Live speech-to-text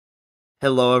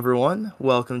Hello, everyone.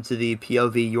 Welcome to the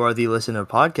POV You Are the Listener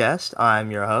podcast. I'm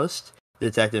your host,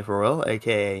 Detective Royal,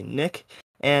 aka Nick.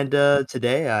 And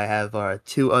today I have our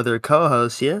two other co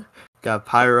hosts here. Got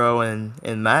Pyro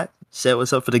and Matt. Say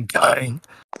what's up for the gang.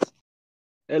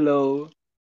 Hello.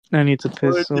 I need to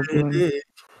piss so bad.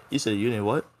 You said you need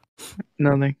what?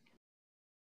 Nothing.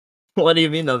 What do you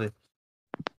mean, nothing?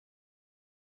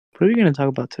 What are we gonna talk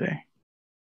about today?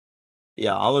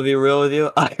 Yeah, I'm gonna be real with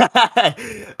you.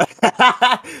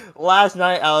 Last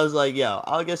night I was like, yo,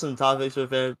 I'll get some topics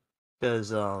prepared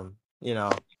because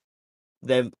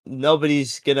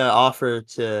nobody's gonna offer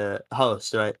to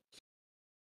host, right?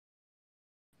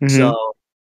 Mm-hmm. So,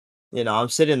 I'm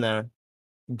sitting there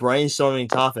brainstorming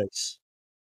topics.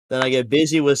 Then I get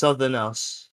busy with something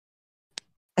else.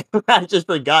 I just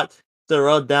forgot to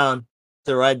write down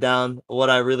what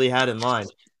I really had in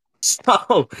mind.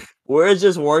 So we're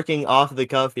just working off the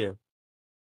cuff here.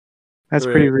 That's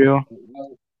pretty real.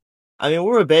 I mean, we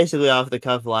were basically off the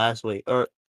cuff last week,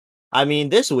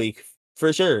 this week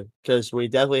for sure, because we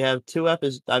definitely have two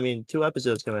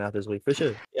episodes coming out this week for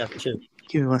sure. Yeah, for sure.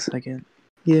 Give me 1 second.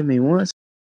 Give me 1 second.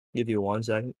 Give you 1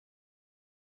 second.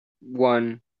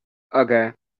 One.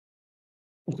 Okay.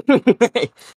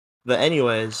 But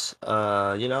anyways,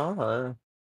 Pyro,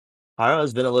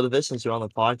 it's been a little bit since you're on the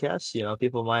podcast.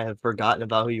 People might have forgotten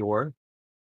about who you were.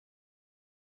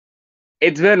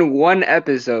 It's been one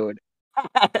episode.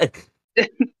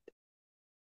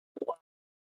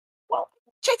 Well,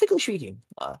 technically speaking,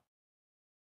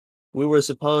 we were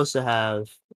supposed to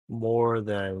have more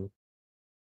than.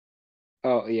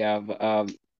 Oh yeah,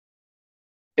 but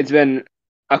it's been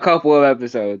a couple of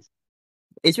episodes.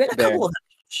 It's been a There. couple of.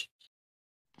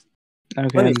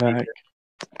 Okay, Let me I'm see back.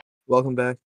 Welcome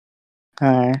back.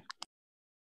 Hi.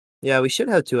 Yeah, we should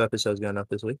have 2 episodes going up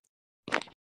this week.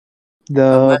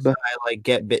 Dub. Unless I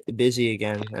get busy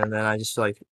again, and then I just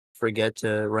forget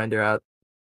to render out.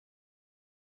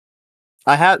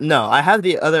 I have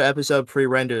the other episode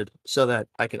pre-rendered so that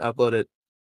I can upload it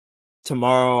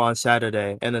tomorrow on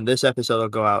Saturday, and then this episode will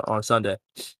go out on Sunday.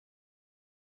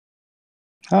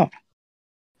 Oh.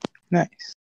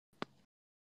 Nice.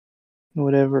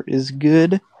 Whatever is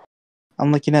good.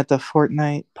 I'm looking at the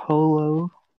Fortnite Polo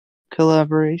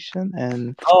collaboration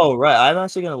and Oh right, I'm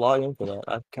actually gonna log in for that.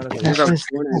 I've kind of that shit is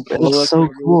cool. It looks so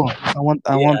cool. I want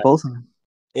both of them.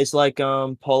 It's like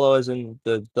Polo is in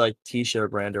the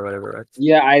T-shirt brand or whatever, right?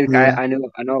 Yeah, I know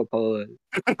what Polo is.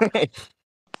 I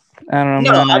don't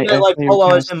know, No, man. I meant like thought you were Polo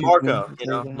kinda is in stupid. Marco.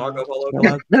 Marco Polo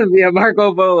collab. Yeah,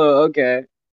 Marco Polo. Okay.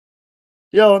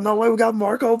 Yo, no way, we got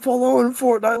Marco Polo in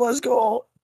Fortnite. Let's go.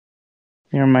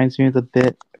 It reminds me of the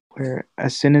bit where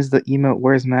as soon as the emote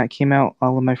 "Where's Matt" came out,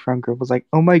 all of my friend group was like,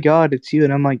 "Oh my god, it's you!"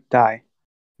 And I'm like, "Die,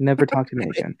 never talk to me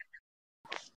again."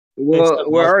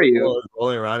 Well, where are you?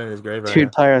 Rolling around in his grave right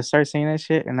Dude, Pyro, start saying that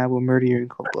shit, and I will murder you in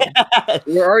cold blood.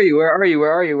 Where are you? Where are you?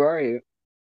 Where are you? Where are you?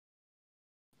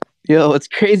 Yo, it's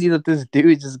crazy that this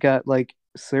dude just got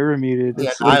server muted.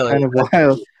 It's kind of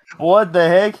wild. What the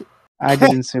heck? I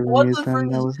didn't server mute them.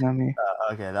 That was not me.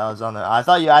 Okay, that was on there. I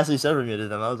thought you actually server muted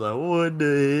them. I was like, what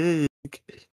the heck?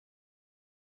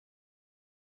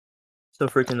 So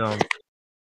freaking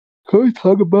Can we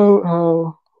talk about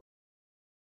how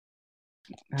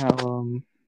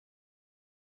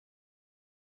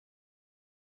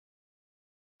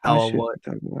what?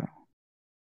 Talk about?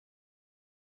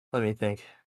 Let me think.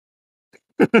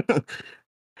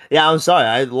 Yeah, I'm sorry.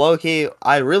 I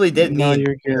really did mean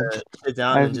you're good. to sit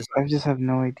down and I just have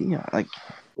no idea.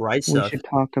 Write stuff. We should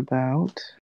talk about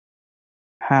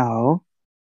how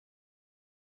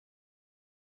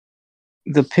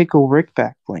the Pickle Rick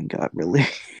back bling got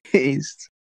released.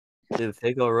 Dude,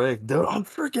 Pickle Rick. Dude, I'm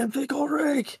freaking Pickle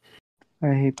Rick.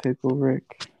 I hate Pickle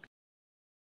Rick.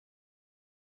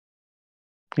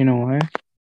 You know why?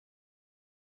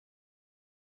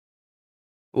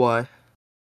 Why?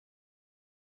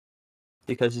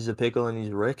 Because he's a pickle and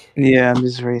he's Rick? Yeah, I'm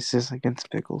just racist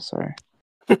against pickles, sorry.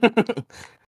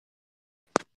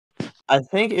 I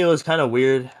think it was kind of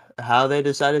weird how they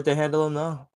decided to handle him,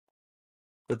 though.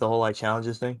 With the whole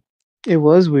challenges thing. It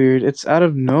was weird. It's out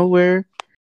of nowhere.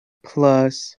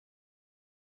 Plus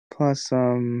it's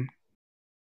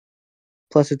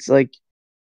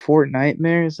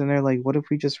Fortnitemares, and they're like, what if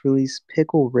we just release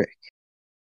Pickle Rick?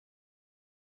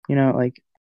 I don't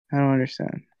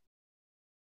understand.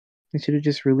 They should have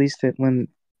just released it when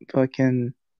the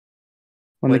collab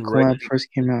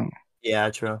first came out. Yeah,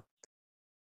 true.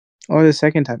 Or the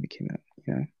second time it came out.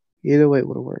 Either way it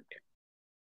would have worked.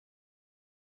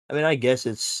 I mean, I guess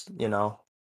it's,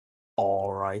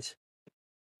 all right.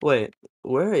 Wait,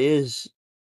 where is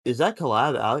that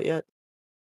collab out yet?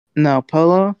 No,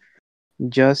 Polo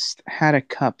just had a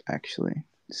cup actually.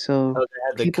 So Oh, they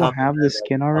had the people cup. have And the then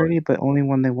skin already, but only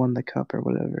when they won the cup or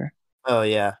whatever. oh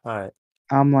yeah, all right.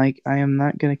 I'm like, I am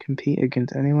not gonna compete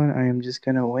against anyone. I am just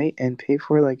gonna wait and pay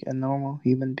for it like a normal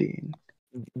human being.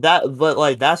 But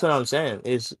like that's what I'm saying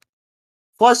is.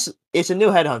 Plus, it's a new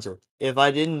headhunter. If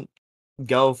I didn't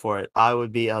go for it, I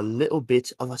would be a little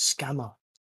bit of a scammer.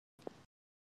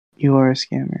 You are a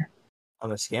scammer.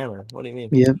 I'm a scammer. What do you mean?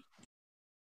 Yep.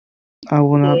 I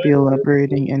will not be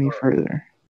elaborating any further.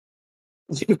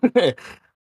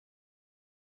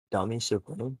 Dummy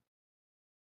supreme.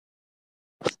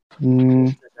 Mm, What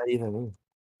does that even mean?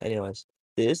 Anyways,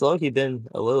 it's low-key been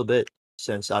a little bit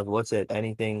since I've looked at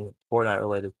anything Fortnite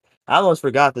related. I almost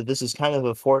forgot that this is kind of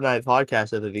a Fortnite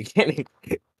podcast at the beginning.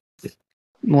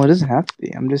 well, it doesn't have to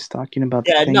be. I'm just talking about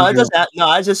the Yeah, no, things it doesn't. No,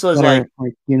 I just was that like, are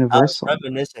like I was universal.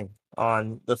 reminiscing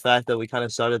on the fact that we kind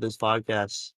of started this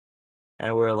podcast,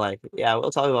 and we are like, yeah,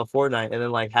 we'll talk about Fortnite, and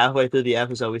then like halfway through the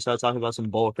episode, we started talking about some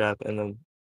bull crap, and then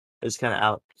it's kind of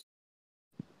out.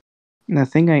 And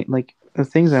the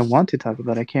things I want to talk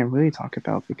about, I can't really talk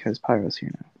about because Pyro's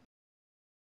here now,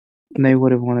 and they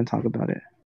would have wanted to talk about it.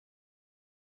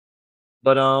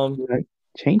 But Like,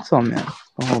 Chainsaw Man.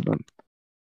 Oh, hold on.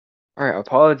 All right,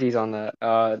 apologies on that.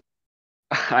 I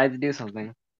had to do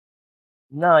something.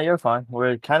 no, you're fine.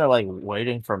 We're kind of like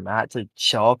waiting for Matt to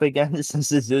show up again since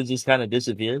this dude just kind of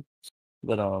disappeared.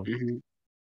 But hmm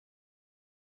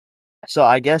so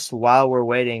I guess while we're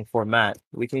waiting for Matt,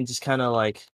 we can just kind of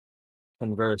like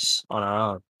converse on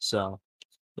our own. So,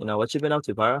 what you been up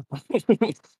to, Pyro?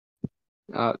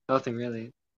 Nothing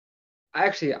really.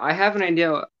 I have an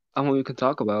idea on what we could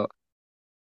talk about.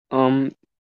 Um,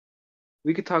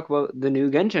 we could talk about the new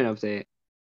Genshin update.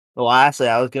 Well, actually,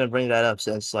 I was gonna bring that up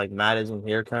since like Matt isn't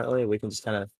here currently. We can just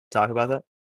kind of talk about that.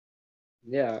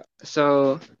 Yeah.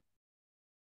 So,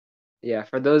 yeah,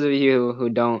 for those of you who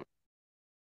don't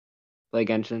play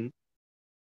Genshin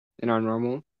and are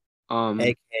normal, um,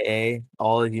 AKA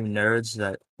all of you nerds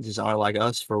that just aren't like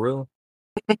us for real.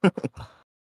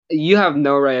 you have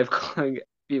no right of calling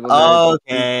people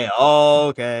nerds.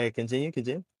 Okay. Continue.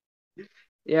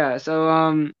 Yeah. So,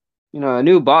 a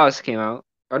new boss came out.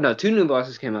 Or no, two new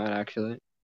bosses came out actually.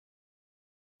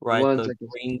 Right, One's the like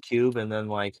green cube, and then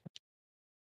like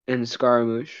in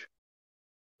Scaramouche.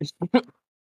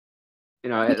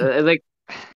 Like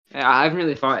I haven't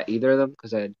really fought either of them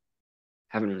because I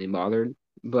haven't really bothered.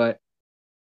 But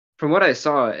from what I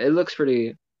saw, it looks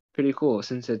pretty cool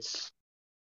since it's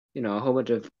a whole bunch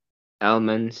of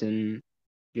elements and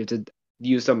you have to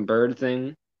use some bird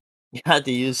thing. you had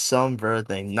to use some bird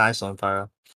thing. Nice one, Pyro.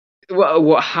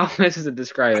 How am I supposed to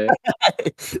describe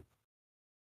it?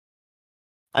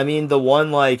 I mean, the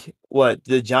one like what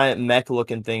the giant mech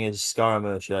looking thing is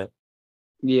Scaramouche, right?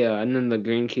 Yeah, and then the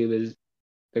green cube is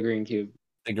the green cube.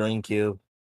 The green cube.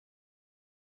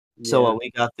 So Yeah.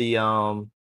 we got the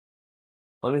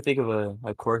Let me think of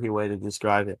a quirky way to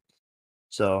describe it.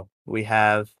 So we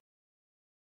have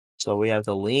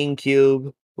the lean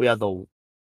cube. We have the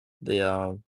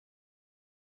The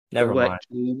never wet mind.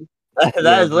 cube. We That is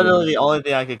have literally the only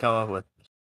thing I could come up with.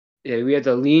 we have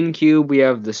the lean cube, we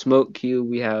have the smoke cube,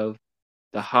 we have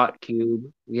the hot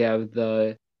cube, we have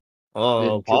the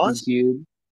Oh, drippy pause. cube.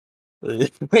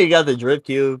 We got the drip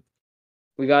cube,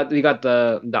 We got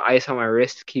the ice on my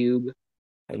wrist cube.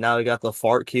 and now we got the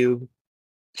fart cube.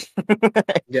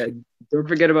 Yeah, don't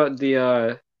forget about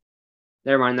the.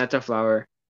 Never mind, that's a flower.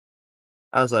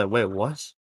 I was like, wait, what?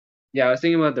 Yeah, I was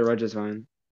thinking about the Rogers vine.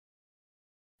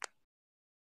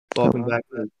 Welcome back.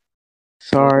 Matt.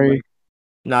 Sorry.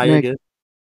 Nah, you're Nick, good.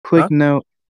 quick Huh? note.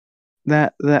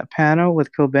 That panel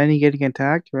with Kobeni getting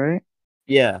attacked, right?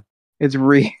 Yeah. It's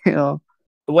real.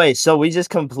 Wait, so we just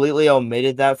completely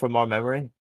omitted that from our memory?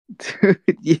 Dude,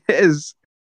 yes.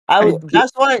 I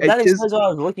That's why I that just explains why I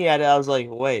was looking at it. I was like,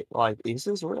 wait, like, is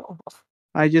this real?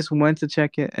 I just went to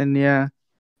check it and yeah,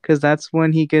 because that's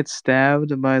when he gets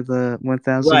stabbed by the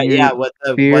 1,000 Right, year yeah,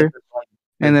 spear, like,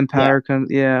 and then yeah. power comes.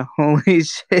 Yeah, holy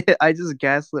shit! I just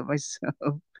gaslit myself.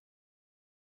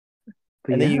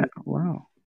 But And then yeah, you wow.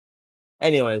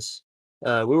 anyways,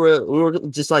 we were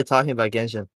just like talking about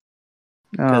Genshin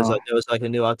because Oh, like there was like a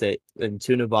new update and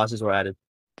two new bosses were added.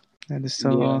 that is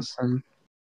so Yeah. awesome.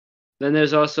 Then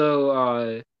there's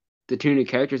also the two new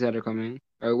characters that are coming.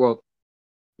 Or well,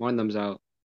 one of them's out.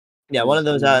 Yeah, one of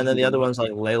them's out and then the other one's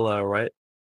like Layla, right?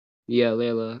 Yeah,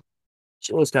 Layla.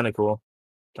 She was kind of cool,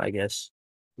 I guess.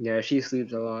 Yeah, she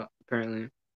sleeps a lot apparently.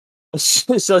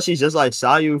 So she's just like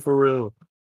saw you for real.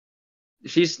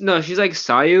 She's like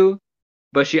Sayu,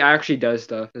 but she actually does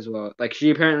stuff as well. Like she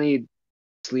apparently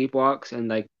sleepwalks and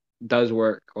like does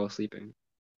work while sleeping.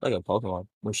 Like a Pokemon,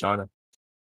 Musharna.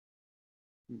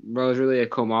 Bro, it's really a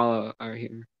Komala out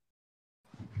here.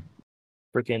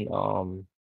 Freaking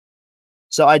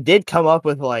So I did come up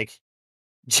with like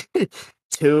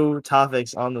 2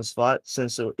 topics on the spot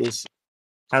since it's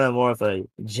kind of more of a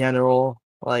general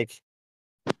like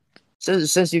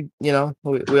since you know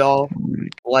we all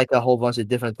like a whole bunch of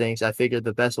different things. I figured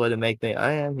the best way to make things.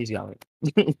 I am. He's gone.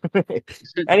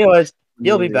 Anyways,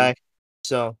 you'll be Really. back.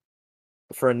 So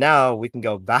for now, we can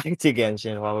go back to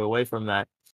Genshin while we're away from that.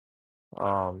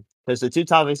 Because the 2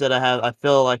 topics that I have, I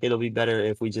feel like it'll be better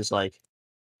if we just like,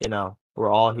 you know,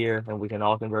 we're all here and we can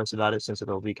all converse about it since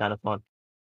it'll be kind of fun.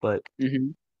 But Mm-hmm.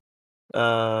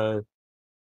 uh,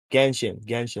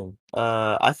 Genshin.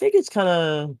 I think it's kind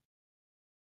of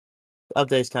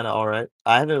update's kind of all right.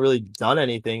 I haven't really done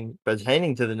anything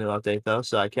pertaining to the new update though,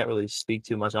 so I can't really speak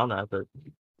too much on that. But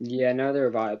Yeah, neither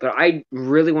have I. But I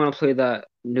really want to play that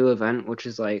new event, which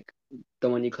is like the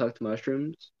one you collect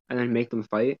mushrooms and then make them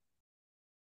fight.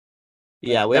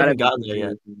 yeah, we That haven't event gotten is there yet.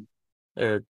 really fun.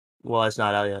 Or well, it's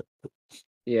not out yet.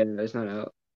 Yeah, it's not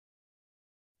out.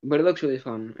 But it looks really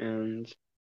fun, and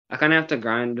I kind of have to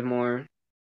grind more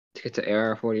to get to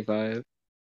AR 45.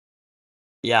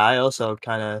 Yeah, I also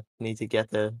kind of need to get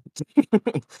there.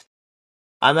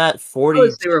 I'm at I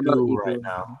would say we're about 42 right equal.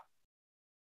 now.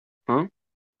 Huh?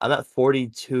 I'm at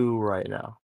 42 right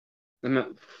now. I'm at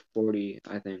 40,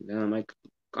 I think. And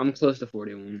I'm close to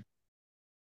 41.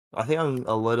 I think I'm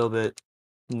a little bit.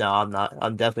 No, I'm not.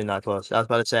 I'm definitely not close. I was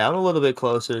about to say I'm a little bit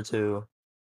closer to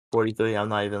 43. I'm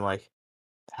not even like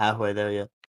halfway there yet.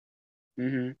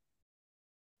 Mm-hmm.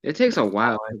 It takes a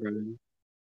while to grind.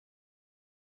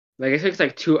 Like, it takes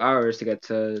like 2 hours to get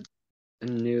to a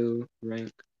new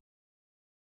rank.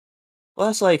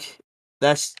 Well,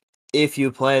 that's if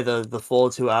you play the full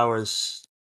 2 hours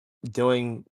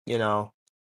doing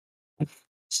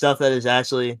stuff that is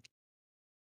actually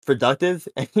productive,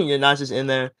 and you're not just in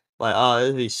there like, oh,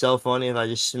 it'd be so funny if I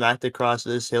just smacked across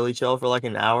this hilly trail for like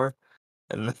an hour,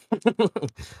 and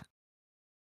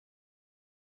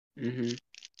Mm-hmm.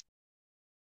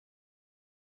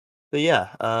 but yeah,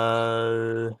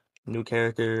 new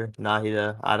character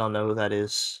Nahida. I don't know who that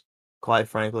is. Quite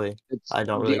frankly, It's I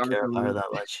don't the really care about her Archon.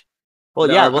 that much. Well, The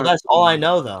yeah, well, Archon. that's all I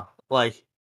know though. Like,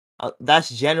 that's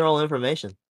general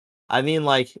information. I mean,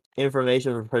 like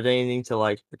information pertaining to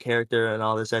like the character and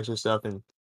all this extra stuff, and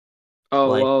Oh,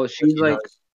 like well, what she's she like,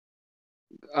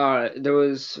 does. there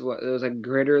was like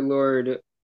Greater Lord,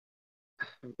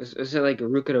 is it like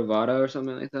Rukadavada or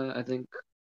something like that, I think?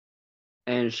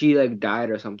 And she like died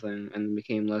or something and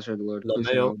became Lesser Lord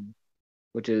Lameo. Kusanagi,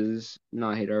 which is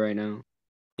Nahida right now.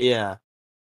 Yeah,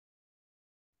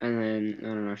 And then, I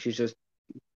don't know, she's just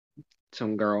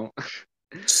some girl.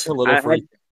 just a little I, I freak.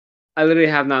 I literally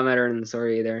have not met her in the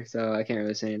story either, so I can't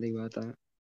really say anything about that.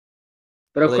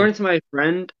 But Well, according to my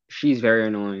friend, she's very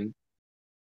annoying.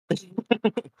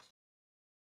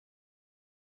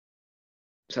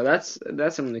 So that's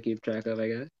something to keep track of, I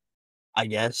guess. I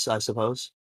guess, I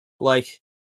suppose. Like,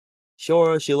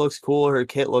 sure, she looks cool. Her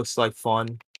kit looks like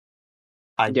fun.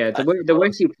 Yeah, I the way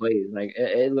suppose. she plays, like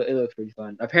it looks pretty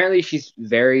fun. Apparently, she's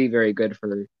very very good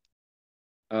for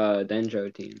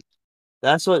Denjo team.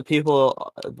 That's what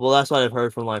people. Well, that's what I've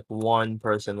heard from like one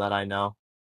person that I know.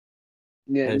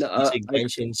 Yeah, Because no, he said like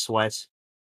Genshin sweats.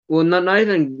 well, not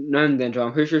even Denjo.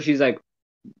 I'm pretty sure she's like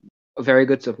a very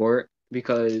good support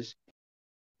because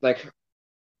like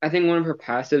I think one of her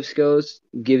passive skills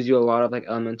gives you a lot of like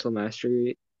elemental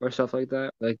mastery or stuff like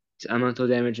that, like elemental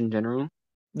damage in general.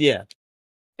 Yeah.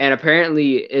 And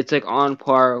apparently, it's like on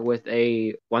par with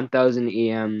a 1000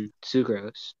 EM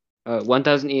Sucrose,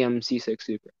 1000 EM C6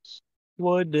 Sucrose.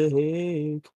 What the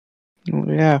heck?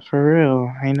 Yeah, for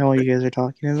real. I know what you guys are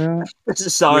talking about. We're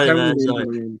Sorry, talking man. about Sorry. Denjo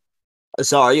again.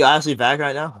 So, are you actually back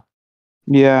right now?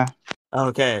 Yeah.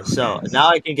 Okay, so now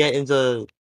I can get into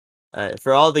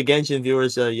for all the Genshin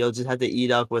viewers. You'll just have to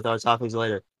eat up with our topics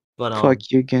later. But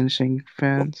Fuck you, Genshin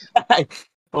fans.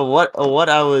 but what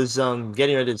I was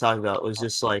getting ready to talk about was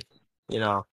just like, you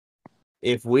know,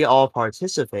 if we all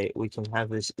participate, we can have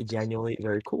this genuinely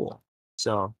very cool.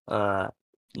 So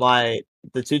my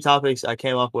the 2 topics I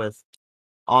came up with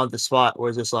on the spot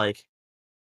were just like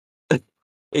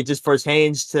it just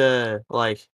pertains to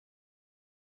like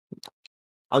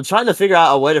I'm trying to figure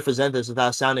out a way to present this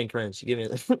without sounding cringe. Give me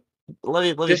let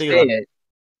me Just think say about it. it.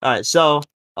 All right, so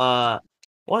I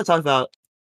want to talk about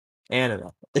anime.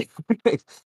 All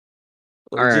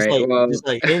right. Well, Just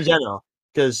like in general,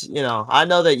 because I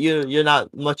know that you're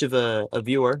not much of a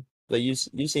viewer, but you've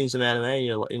seen some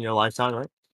anime in your lifetime, right?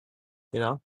 You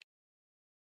know,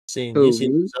 you've who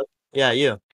seen me? stuff. Yeah,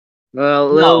 you. Well,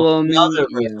 No, little old the me. other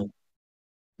Yeah. person.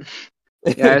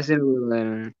 Yeah, I've seen a little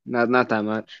anime. Not that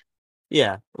much.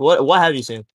 Yeah. What have you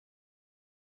seen?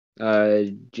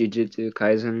 Jujutsu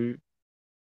Kaisen.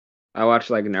 I watched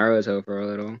like Naruto for a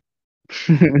little.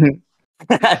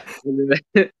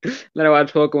 Then I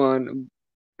watched Pokemon.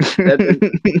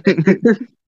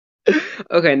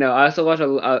 Okay, no, I also watched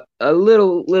a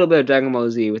little bit of Dragon Ball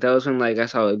Z, but that was when like I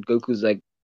saw Goku's like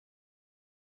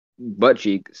butt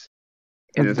cheeks,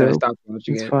 and That's then I dope. stopped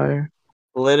watching It's it. fire.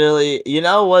 Literally, you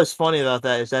know what's funny about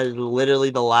that is that it's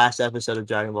literally the last episode of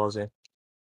Dragon Ball Z.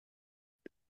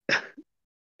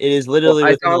 It is Well, literally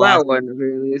I within saw the that last. one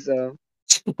really, so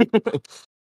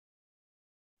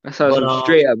I saw But some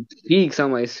straight up peaks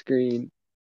on my screen.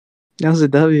 That was a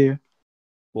W.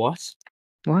 what?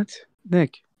 What?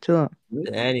 Nick, chill out.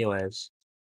 Anyways,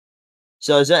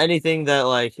 so is there anything that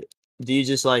like do you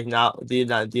just like not do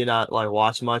you not like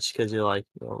watch much because you're like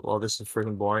well this is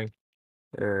freaking boring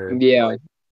or Yeah, like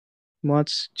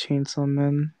Watch Chainsaw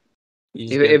Man. you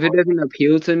just if get if it bored? doesn't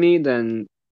appeal to me, then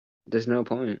there's no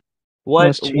point.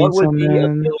 What Watch would Chainsaw be Man.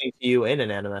 appealing to you in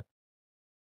an anime?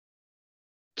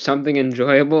 Something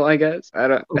enjoyable, I guess. I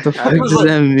don't. What the I fuck don't does know.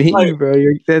 that Like mean, bro?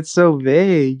 That's so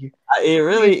vague. it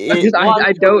really Because well, I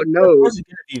I mean, don't of know. course it's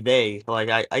gonna be vague. Like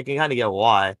I can kind of get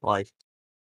why. Like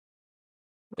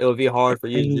it would be hard for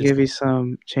I you to can just give you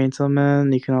some Chainsaw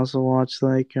Man. You can also watch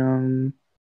like if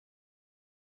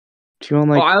you want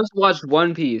Oh, like I also watched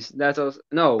One Piece. That's also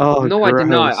oh no, I did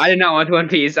not. I gross. did not watch One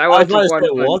Piece. I I was watched about to One say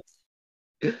Punch. what?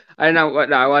 I did not.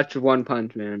 No, I watched One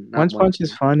Punch Man, One not One Punch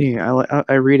is Piece. funny.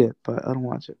 I read it, but I don't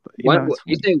watch it. But you One. know it's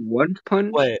You funny. say One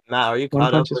Punch? Wait, Matt, are you One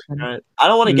caught up Punch is with funny. current? I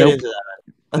don't want to get Nope, into that.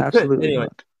 absolutely Anyway,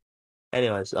 not.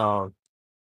 anyways,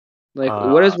 Like, uh,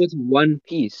 what is with One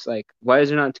Piece? Like, why is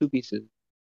there not two pieces?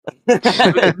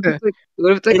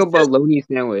 What if it's like a it's just bologna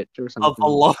sandwich or a something?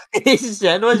 bologna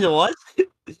sandwich. What?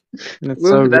 That's What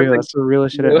so if that's real. like That's the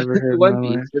realest shit I ever heard in my One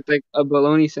life. Piece? It's like a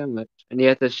bologna sandwich, and you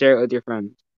have to share it with your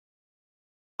friends.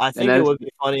 I And think it that's would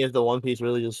be funny if the One Piece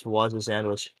really just was a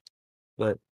sandwich,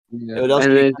 but it yeah. would also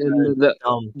And be then kind of and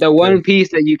dumb the because One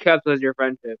Piece that you kept was your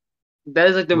friendship. That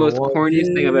is like the most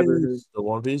corniest thing I've ever heard. The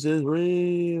One Piece is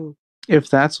real. If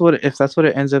that's what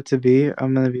it ends up to be,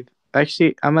 I'm gonna be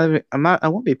actually I'm not I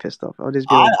won't be pissed off. I'll just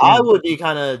be like, I damn. would be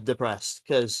kind of depressed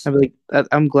because I'll be like,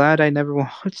 I'm glad I never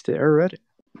watched it or read it.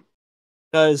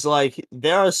 like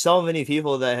there are so many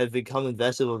people that have become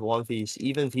invested with One Piece,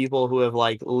 even people who have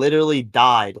like literally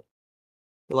died,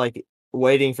 like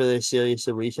waiting for this series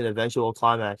to reach an eventual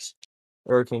climax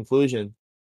or conclusion.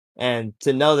 And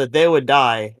to know that they would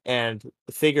die and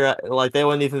figure out like they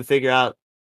wouldn't even figure out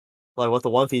like what the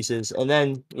One Piece is. And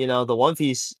then, the One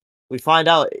Piece we find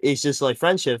out it's just like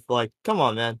friendship. Like, come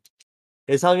on, man.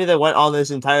 You're telling me they went on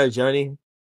this entire journey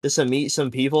just to meet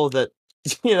some people that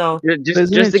you know But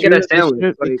isn't Just it to get a true? sandwich.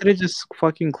 They Like, could have just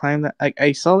fucking climbed that.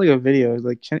 I saw like a video.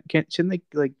 Like, shouldn't they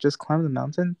like just climb the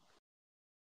mountain?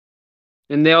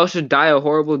 and they all should die a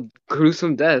horrible,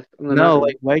 gruesome death on the No,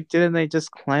 like mountain. why didn't they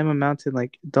just climb a mountain?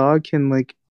 Like, dog can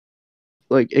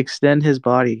like extend his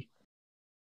body.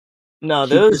 no,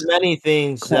 He there's just many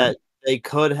things climb. that they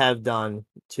could have done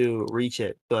to reach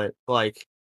it, but like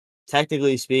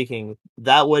technically speaking,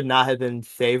 that would not have been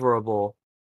favorable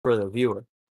for the viewer.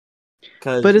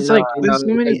 But Because it's like You know, there's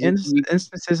so many because you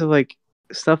instances of like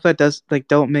stuff that does like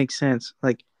don't make sense.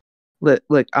 Like, look,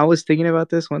 I was thinking about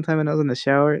this one time when I was in the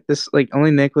shower. This like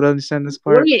only Nick would understand this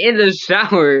what are part. you in the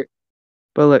shower?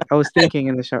 But look, I was thinking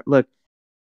in the shower. Look,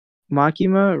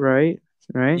 Makima, right?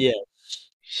 Right? yeah,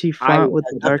 She I fought with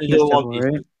has the nothing to do Darkness with One Devil, Piece.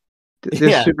 right? This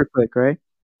Yeah, super quick, right?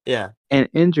 yeah, And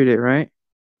injured it, right?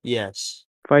 yes,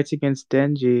 Fights against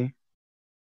Denji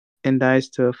and dies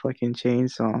to a fucking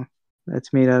chainsaw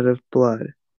that's made out of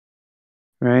blood,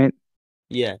 right?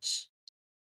 yes.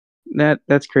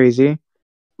 That's crazy.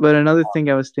 But another thing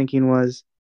I was thinking was,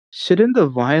 shouldn't the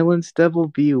Violence Devil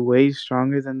be way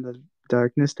stronger than the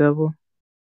Darkness Devil?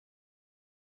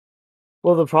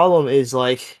 Well, the problem is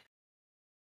like,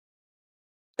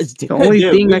 The only dude,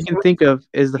 thing I can think of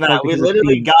is the Matt, fact that we he's a literally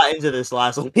fiend. got into this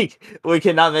last week. We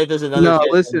cannot make this another No,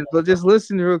 tangent. listen, but just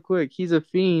listen real quick. He's a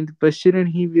fiend, but shouldn't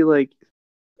he be like?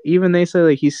 Even they say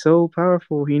like he's so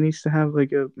powerful, he needs to have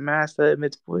like a mask that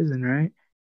emits poison, right?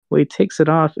 Well, he takes it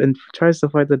off and tries to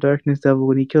fight the Darkness Devil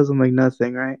when he kills him like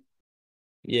nothing, right?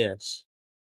 Yes,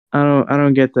 I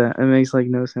don't get that. It makes like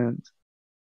no sense.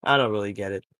 I don't really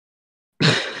get it.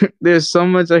 There's so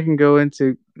much I can go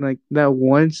into. Like that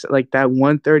one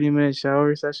 30-minute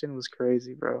shower session was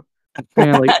crazy, bro. I think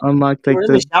I like unlocked We're like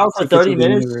in the the shower for ticket to 30 the minutes.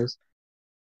 universe.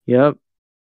 Yep.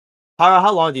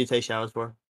 How long do you take showers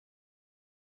for?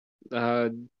 uh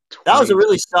That was a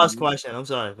really 26 sus minutes. question. I'm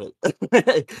sorry, but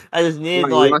I just need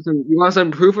Why, like you want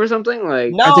some proof or something?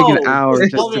 Like, I take an no. hour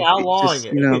Just just tell me to how be, long.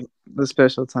 just the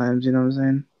special times. You know what I'm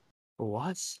saying?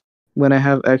 What? When I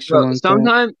have extra bro, long class.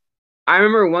 sometime I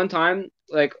remember one time,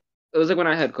 like it was like when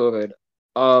I had COVID.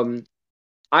 Um,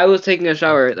 I was taking a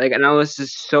shower, like, and I was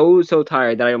just so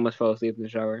tired that I almost fell asleep in the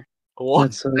shower. What?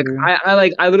 That's so Like, real.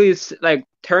 I literally like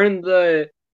turned the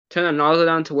nozzle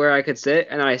down to where I could sit,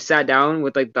 and then I sat down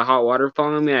with like the hot water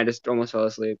following me, and I just almost fell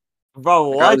asleep. Bro,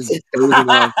 Like I what? was dozing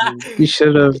off, man. You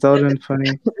should have. That would have been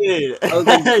funny. Dude, I was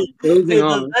like dozing dude, the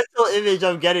off. mental image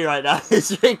I'm getting right now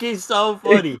is freaking so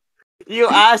funny. You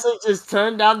actually just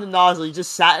turned down the nozzle, you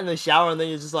just sat in the shower, and then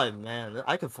you're just like, man,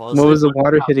 I could fall What asleep. was the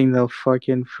water hitting though?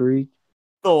 Fucking freak.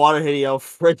 The water hitting your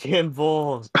freaking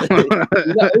balls.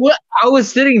 What? I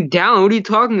was sitting down. What are you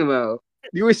talking about?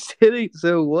 You were sitting,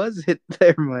 so was it?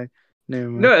 Never mind. Never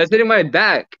mind. No, I was sitting my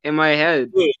back in my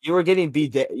head. Dude, you were getting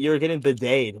bidet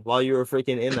while you were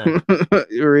freaking in there.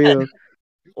 Real.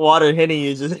 Water hitting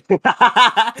you just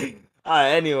Alright,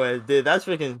 anyways, dude, that's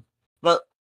freaking but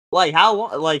like how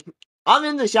long like I'm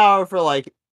in the shower for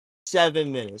like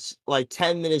 7 minutes, like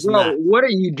 10 minutes Bro, max. what are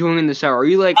you doing in the shower? Are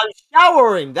you like? I'm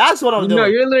showering. That's what I'm No,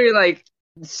 doing. you're literally like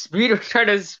trying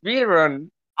to speed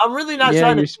run. I'm really not Yeah,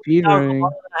 trying to you're speed shower for running.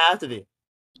 longer than I have to be.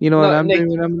 You know what No, I'm Nick, doing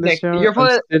when I'm in the Nick, shower? you're I'm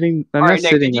supposed. sitting. I'm All not right,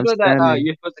 Nick. Did sitting. you I'm know that standing.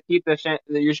 you're supposed to keep that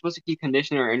you're supposed to keep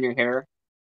conditioner in your hair?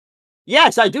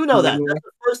 Yes, I do know that. That's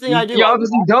the first thing I do. You I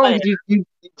obviously wash my don't. hair. 'Cause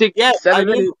you take Yes, I 7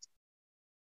 minutes. do.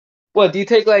 What do you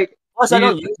take? Like, Plus, do I you,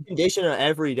 don't use conditioner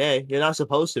every day. You're not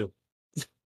supposed to.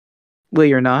 Wait,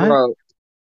 you're not? bro?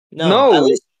 No, at No,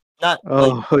 least not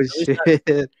like Oh at least not,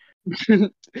 shit.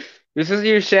 you're supposed to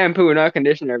use shampoo, not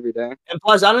conditioner every day. and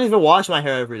plus I don't even wash my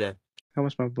hair every day. How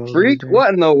much my balls every Freak! day?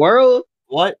 What in the world?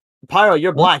 What? Pyro,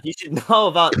 you're What? black. You should know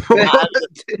about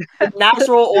the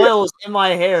natural oils in my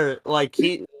hair. Like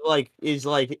is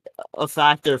like a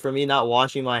factor for me not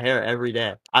washing my hair every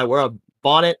day. I wear a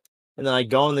bonnet and then I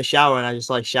go in the shower and I just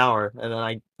like shower and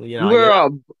then You I wear get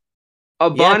up. a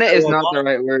Yes, bonnet I is wear a not the bonnet.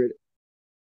 right word.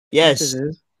 Yes, Yes, it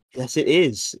is. yes, it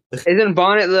is. Isn't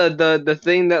bonnet the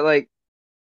thing that like?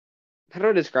 How do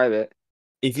I describe it?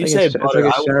 If It's you like say it's butter,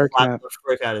 like a I will shower slap cap. the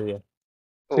frick out of you. It's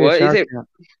like a What you shower say? cap.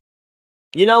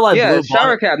 You know, like Yeah, blue shower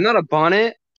bonnet, cap, not a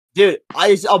bonnet. dude.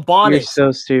 It's a You're bonnet.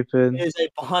 so stupid. It is a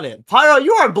bonnet. Pyro,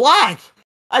 you are black.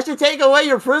 I should take away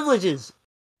your privileges.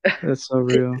 That's so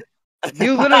real.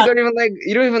 You literally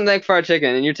don't even like fried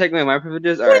chicken, and you're taking away my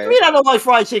privileges. All What do you right, mean I don't like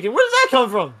fried chicken? Where did that come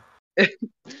from?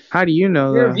 How do you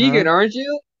know you're that, vegan, aren't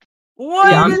you? Where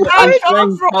Yeah, did I'm that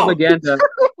come spreading from? propaganda.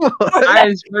 huh? I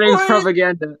am spreading Where did,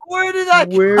 propaganda. where did that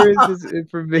Where is come? this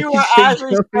You are information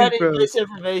actually coming spreading from?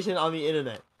 misinformation on the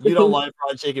internet. You don't like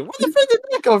fried chicken. Where the frick did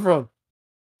that come from?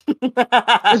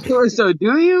 So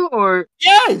do you, or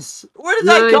Yes. Where did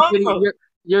you're that literally come from?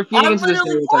 you're feeding I'm into the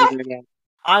literally stereotype black. right now.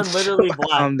 I'm literally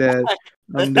black. I'm dead.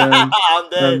 I'm done. I'm I'm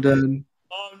dead. done.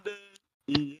 I'm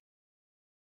dead.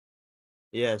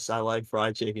 Yes, I like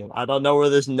fried chicken. I don't know where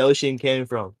this notion came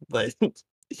from, but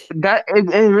That it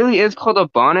really is called a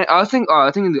bonnet. I was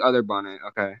thinking the other bonnet.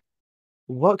 Okay,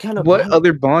 what kind of What bonnet?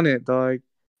 other bonnet, dog?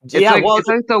 Yeah, well, it's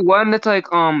like the one that's like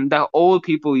that old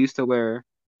people used to wear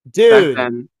back dude,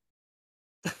 then.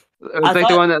 It I was like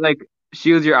the thought one that like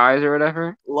shields your eyes or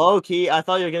whatever. low key, I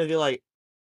thought you were gonna be like,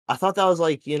 I thought that was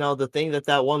like the thing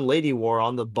that one lady wore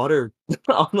on the butter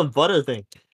on the butter thing.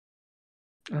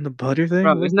 On the butter thing?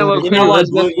 Bro, What isn't that what butter? Queen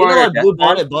Elizabeth You know wore like at blue deathbed?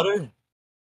 bonnet butter?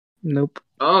 Nope.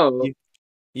 Oh,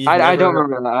 You've I never don't heard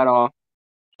remember that at all.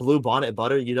 blue bonnet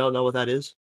butter? You don't know what that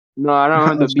is? No, I don't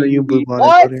remember I'll the show you blue BBB. bonnet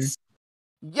What? butter.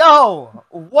 Yo,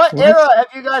 what What? era have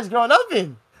you guys grown up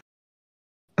in?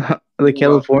 The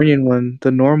Californian one,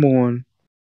 the normal one.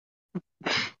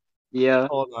 Yeah.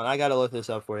 Hold on, I gotta look this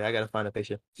up for you. I gotta find a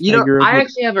picture. You I know, grew up I with.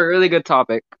 actually have a really good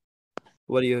topic.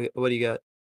 What do you got?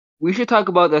 We should talk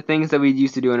about the things that we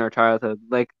used to do in our childhood,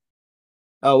 like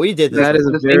Oh, we did this That is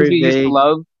a before. the things very we used to vague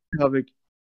love. topic.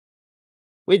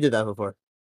 We did that before.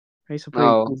 I used to play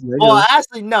Oh, with Well, Legos.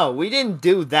 actually, no, we didn't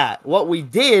do that. What we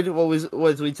did was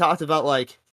we talked about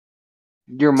like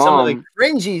your some of the mom.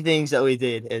 cringy things that we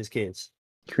did as kids.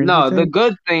 Cringy No, the thing?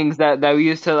 good things that we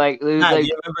used to like. It was Nah, do like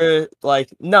you remember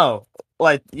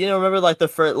remember like the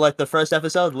first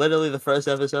episode, literally the first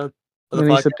episode of the When I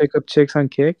used to podcast? pick up chicks on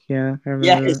Kick? Yeah, I remember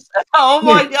Yes. Oh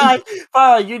my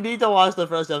god, you need to watch the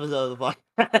first episode of the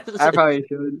I podcast. probably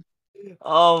should.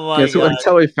 Oh that. my Guess what? god. That's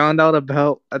how I found out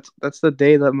about. That's the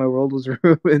day that my world was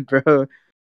ruined, bro.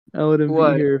 I wouldn't be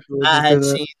What? here if it I wasn't for had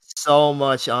that. seen so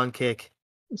much on Kick.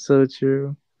 So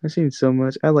true. I've seen so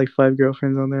much. I had like 5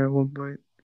 girlfriends on there at one point.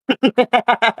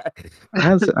 I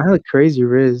had a crazy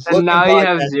Riz. And Look now in you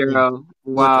have podcasting. 0.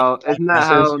 Wow, isn't that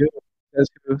podcasting.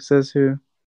 how? Says who?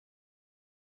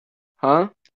 Huh?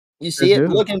 You see Says it?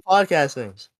 who? Look in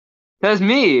podcastings. That's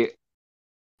me.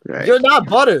 Right. You're not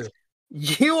butter.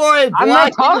 You are a I'm not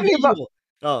black talking about- individual.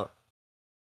 Oh,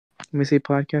 Let me see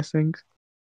podcast things.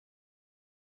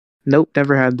 Nope,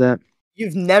 never had that.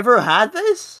 you've never had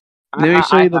this? Let me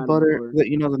show I you the had butter before.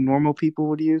 that the normal people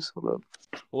would use. Hold up.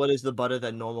 What is the butter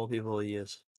that normal people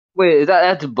use? Wait,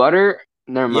 that's butter?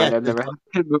 Never mind. Yes, I've never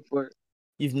had it before.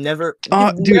 You've never. Oh,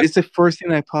 you've dude, never- it's the first thing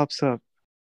that pops up.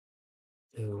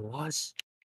 Dude, what?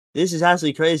 This is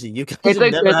actually crazy. You guys It's have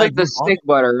like never it's had like the Blue Bonnet? stick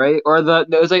butter, right? Or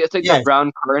it's like Yes. the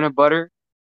brown carton of butter,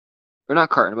 or not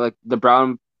carton, but like the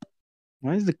brown.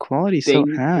 Why is the quality so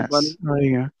Thing, ass? butter? Oh, there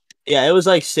you go. Yeah, it was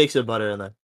like 6 of butter in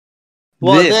there.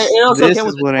 Well, This it also this came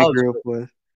is with what the I tubs, grew up with.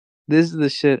 This is the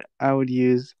shit I would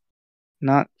use,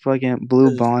 not fucking Blue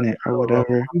This is Bonnet or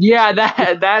whatever. Yeah,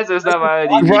 that's the stuff I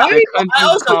would use. Right? The I country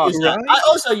also cock. use that. right? I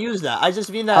also use that. I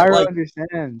just mean that, Pyro like,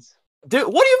 understands. dude,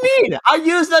 what do you mean? I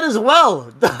use that as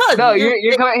well. No,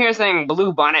 you're coming here saying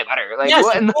blue bonnet butter. Like yes,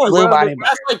 what in of the course. Blue world? Bonnet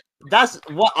That's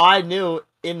what I knew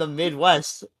in the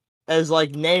Midwest as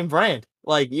like name brand.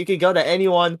 Like you could go to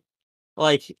anyone,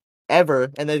 like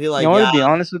ever, and they'd be like, You want "Yeah, to be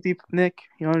honest with you, Nick?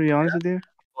 You want to be honest with you?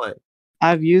 what?"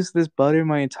 I've used this butter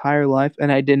my entire life,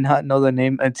 and I did not know the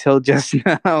name until just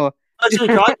now. Actually,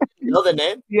 Croc, you know the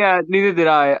name? Yeah, neither did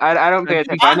I. I don't pay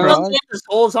attention. I I know know the name this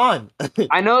whole time.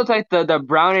 I know it's like the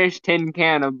brownish tin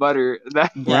can of butter. Brown?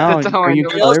 That's how Are I you know.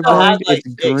 We also colorblind? had, like, It's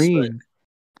 6, but- green.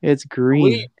 It's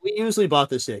green. we usually bought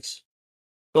the 6,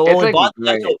 but when It's we like bought the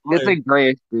gray. actual It's butter, like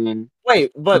grayish green.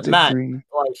 wait, but It's a Matt, green.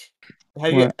 like,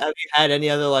 have What? you had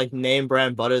any other like name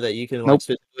brand butter that you can like Nope.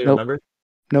 specifically Nope. remember?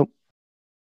 Nope.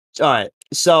 All right.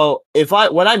 So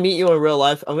when I meet you in real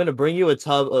life, I'm gonna bring you a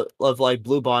tub of like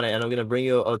Blue Bonnet, and I'm gonna bring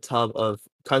you a tub of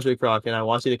Country Crock, and I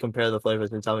want you to compare the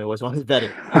flavors and tell me which one is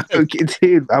better. Okay,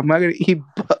 dude, I'm not gonna eat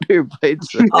butter by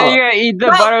itself. So you're gonna eat the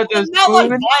Not- butter with a not like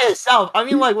spoon, by itself. I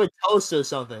mean like with toast or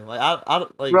something. Like I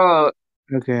don't like. bro.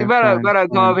 Okay, You better fine,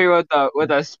 come up fine. here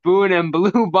with a spoon and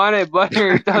blue bonnet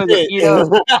butter. Tell me to Dude. eat up.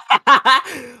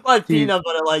 Like Dude. peanut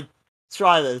butter. Like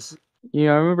try this. You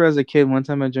know, I remember as a kid, one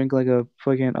time I drank like a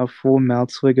full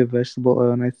mouth swig of vegetable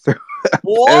oil, and I threw up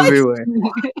What? everywhere.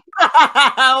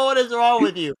 What is wrong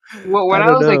with you? Well, when I I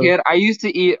don't was a know. kid, I used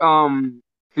to eat cream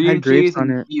Had grapes cheese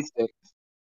on and it. cheese sticks.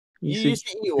 You said- used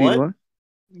to eat wait, what?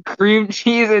 Cream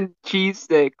cheese and cheese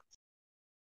sticks.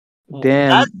 Damn,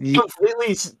 That's you-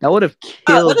 completely. that would have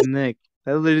killed is- Nick.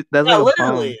 That's Yeah, like a bomb.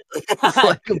 literally. It's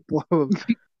like a bomb.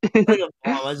 Like a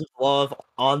bomb. I just blow up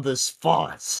on the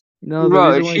spot. No, the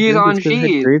Bro, reason why I cheese drank on it is 'cause it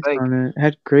cheese, had grapes like- on it. It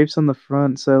had grapes on the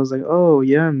front, so I was like, "Oh,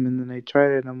 yum!" And then I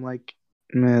tried it, and I'm like,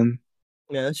 "Man,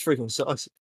 Man, that freaking sucks.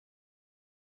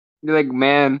 You're like,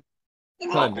 man.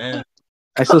 Oh man.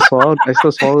 I still swallowed. I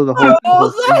still swallowed the whole, What the whole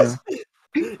was thing."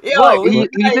 that? though. Yo, What? we He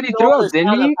gotta said he ignore threw up, this didn't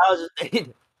sound he? of how it's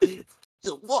made.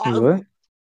 Wait, what?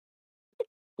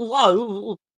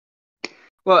 Wow.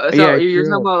 Well, so Yeah, I you're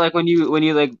threw talking up. about like when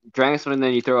you like drank something and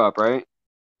then you throw up, right?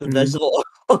 The Mhm. vegetable.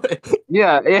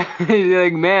 Yeah, yeah. You're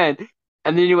like, man,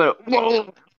 and then you went.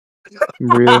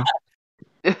 Real.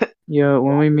 Yo,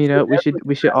 when we meet up,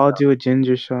 we should all do a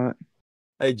ginger shot.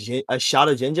 A shot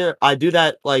of ginger. I do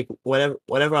that like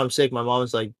whenever I'm sick. My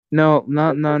mom's like, No.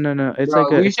 It's Bro,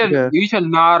 like a, we it's like should a, we should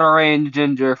not arrange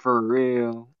ginger for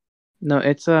real. no,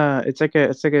 it's like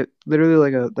a,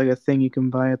 literally like a thing you can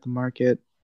buy at the market.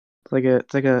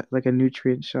 It's like a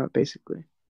nutrient shot basically.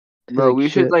 Bro, Take we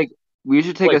should shit. like we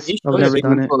should take Wait, a you I've never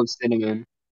done it. spoonful of cinnamon.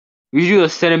 We should do a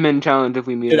cinnamon challenge if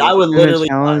we meet dude, up. I would And the literally.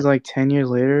 challenge like 10 years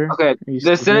later. Okay, Are you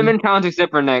the stupid? cinnamon challenge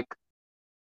except for Nick.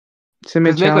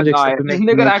 Cinnamon 'cause Nick challenge would die. except to make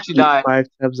Nick would Nick actually eat die. 5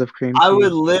 tubs of cream I would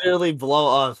cheese. literally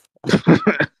blow up.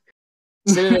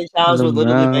 Cinnamon challenge would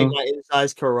literally make mouth. my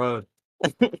insides corrode.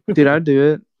 Dude, I'd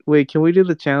do it. Wait, can we do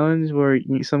the challenge where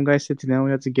some guy sits down?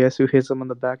 We have to guess who hits him on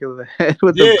the back of the head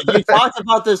with Dude, the you talked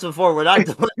about this before. We're not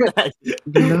doing that.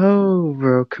 No,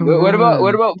 bro. Come on.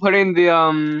 What about putting the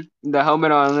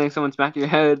helmet on and letting someone smack your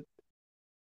head?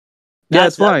 Yeah,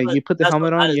 that's why what- you put the that's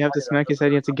helmet what on. Matt is You have to talking smack about. his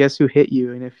head. You have to guess who hit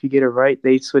you, and if you get it right,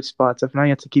 they switch spots. If not, you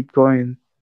have to keep going.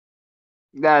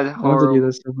 That's I want to do horrible.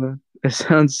 this so bad. It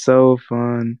sounds so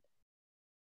fun.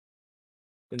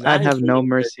 And I'd that is have no really good.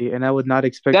 mercy, and I would not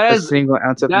expect That a is- single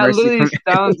ounce of that mercy literally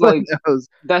from sounds anyone else.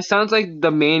 That sounds like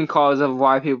the main cause of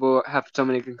why people have so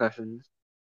many concussions.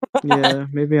 Yeah,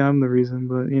 maybe I'm the reason,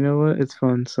 but you know what? It's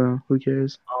fun, so who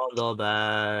cares? I'm the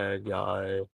bad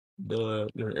guy.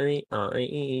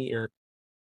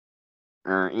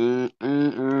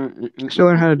 I should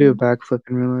learn how to do a backflip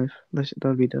in real life.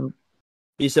 That'd be dope.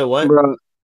 You said what? Bro,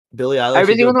 Billie Eilish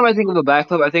every is single doing. time I think of a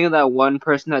backflip, I think of that one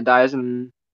person that dies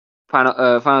in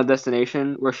Final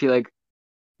Destination, where she like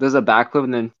does a backflip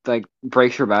and then like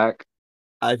breaks her back.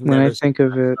 I've When I never seen think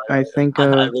of it, I think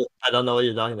of I don't know what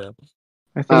you're talking about.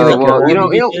 the Like a Well, horror guy.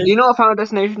 movie do you series? know what Final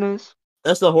Destination is?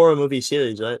 That's the horror movie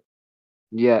series, right?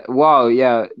 Yeah. Wow.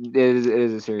 Yeah. It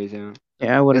is a series. Yeah.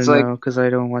 Yeah, I It's wouldn't like know because I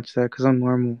don't watch that because I'm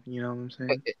normal. You know what I'm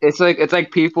saying? it's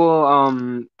like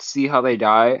people see how they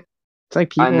die, It's like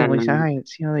and people like then die.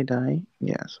 See how they die?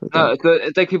 Yeah, so no, that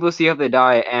it's like people see how they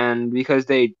die, and because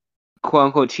they quote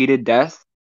unquote cheated death,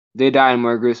 they die in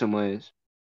more gruesome ways.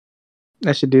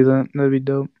 I should do that. That'd be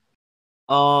dope.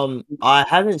 I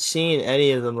haven't seen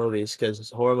any of the movies because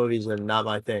horror movies are not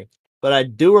my thing. But I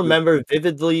do remember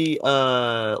vividly,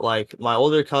 like my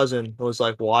older cousin was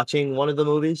like watching one of the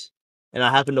movies, and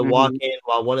I happened to walk Hmm. in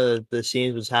while one of the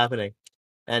scenes was happening,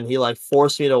 and he like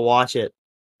forced me to watch it,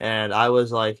 and I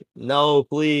was like, no,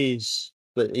 please.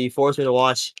 But he forced me to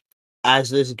watch as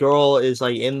this girl is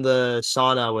like in the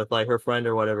sauna with like her friend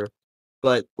or whatever.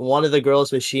 But one of the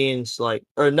girls' machines, like,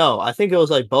 or no, I think it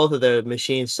was like both of their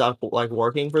machines stopped like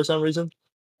working for some reason,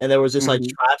 and there was just like Hmm.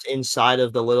 traps inside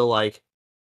of the little like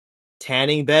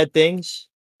tanning bed things,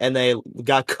 and they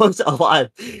got cooked alive,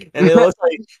 and they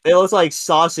look like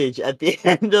sausage at the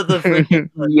end of the freaking.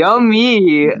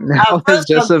 Yummy. I At was first,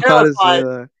 just I'm about to say terrified.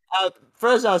 that. At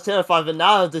first, I was terrified, but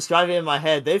now I'm describing it in my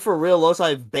head. They for real looks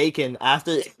like bacon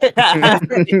after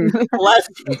after it left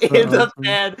That's so in the awesome.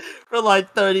 pan for like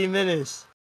 30 minutes.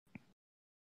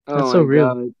 That's Oh so my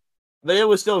real. god. But it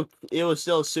was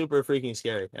still super freaking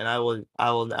scary, and I will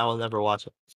never watch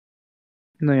it.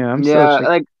 No, yeah, I'm still Yeah, check.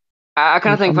 like I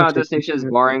kind of think I'm gonna Final check Destination is into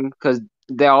it. boring because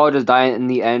they all just die in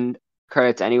the end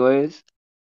credits anyways.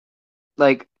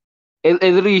 Like it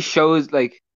literally shows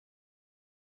like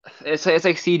it's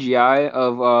like CGI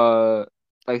of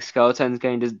like skeletons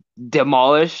getting just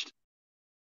demolished.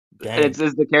 Dang, It's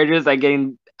the characters like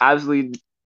getting absolutely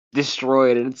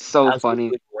destroyed, and it's so funny.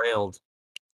 absolutely railed.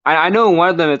 I know in one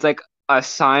of them it's like a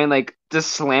sign like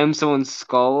just slam someone's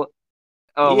skull.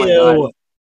 Oh my god. Ew.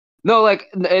 No, like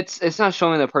it's not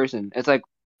showing the person. It's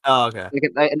Oh, okay. like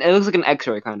it looks like an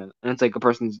X-ray kind of, and it's like a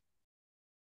person's,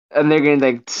 and they're getting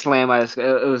like slammed by this.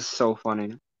 It was so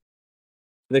funny.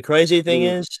 The crazy thing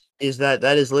Mm. is that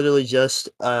that is literally just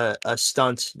a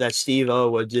stunt that Steve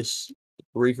O would just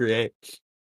recreate.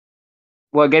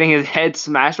 What, getting his head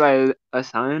smashed by a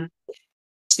sign?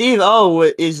 Steve O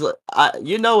is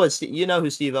you know you know who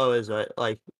Steve O is, right?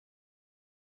 Like,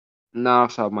 No,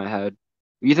 off the top of my head.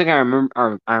 You think I remember?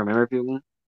 Or I remember people?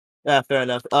 yeah, fair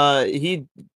enough.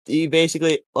 He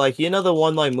basically like you know the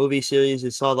one like movie series.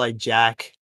 It's called like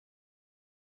Jack.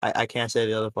 I can't say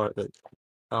the other part, but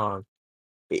um,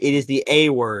 it is the A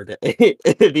word.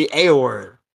 The A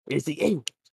word. It's the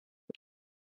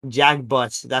A. Jack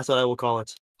Butts. That's what I will call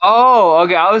it. Oh,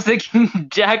 okay. I was thinking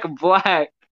Jack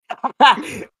Black.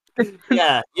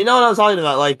 Yeah, you know what I'm talking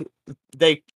about. Like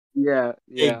they Yeah,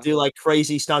 they yeah. do like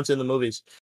crazy stunts in the movies.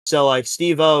 So like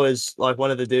Steve O is like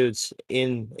one of the dudes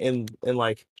in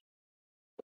like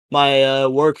my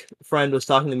work friend was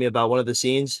talking to me about one of the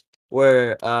scenes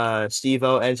where Steve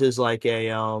O enters like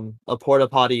a porta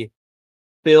potty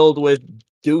filled with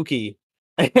dookie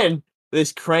and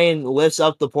this crane lifts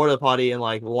up the porta potty and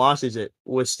like launches it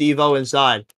with Steve O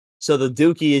inside. So the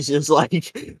dookie is just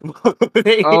like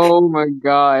moving. Oh my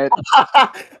god.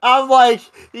 I'm like,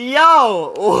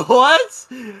 yo, what?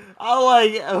 I'm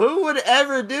like, who would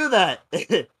ever do that?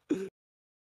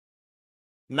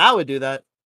 Matt would do that.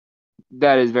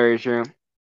 That is very true.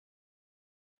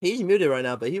 He's muted right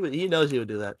now, but he knows he would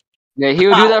do that. Yeah, he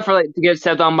would do that for like to get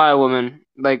stepped on by a woman.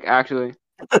 Like actually.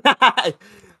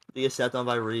 He gets stepped on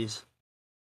by Reese.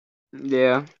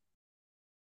 Yeah.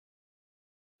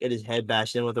 Get his head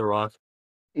bashed in with a rock.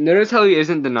 Notice how he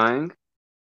isn't denying?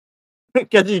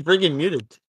 Because he's freaking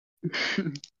muted.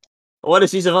 What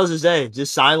is he supposed to say?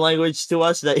 Just sign language to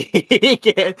us that he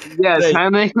can't. Yeah, That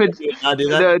sign language. he would not do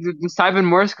that. Just type in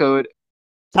Morse code.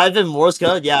 Type in Morse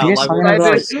code. Yeah, You guys like talking what? Type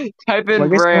about? in type What in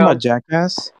you guys talking about? Braille.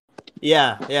 Jackass?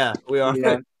 Yeah, we are.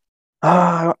 Yeah.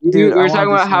 Ah, We dude, I were want talking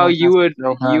to do about some how Jackass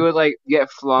so you bad. would like get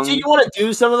Do you flung. want to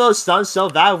do some of those stunts so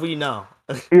bad? We know.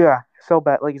 Yeah, so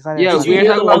bad. Like it's not even Yeah, Did you we funny. were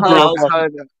hear talking the about one that I was? how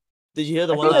Did you hear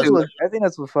the I one think that I go that's was?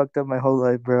 to. what fucked up my whole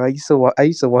life, bro. I used to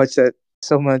watch that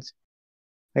so much.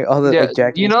 Like all the Yeah, like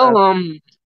you Jackass know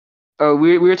stuff.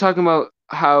 we were talking about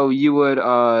how you would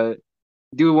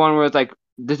do one where it's like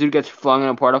this dude gets flung in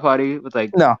a porta potty with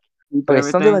like No. poop and Okay,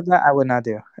 something everything. like that I would not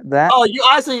do. That Oh, you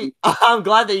honestly, I'm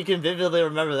glad that you can vividly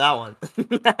remember that one.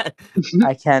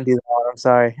 I can't do that one. I'm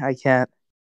sorry. I can't.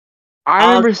 I I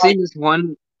was remember like, seeing this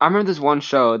one. I remember this one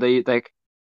show. They like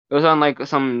It was on like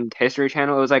some History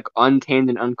Channel. It was like Untamed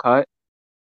and Uncut.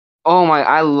 Oh my!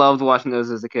 I loved watching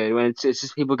those as a kid. When it's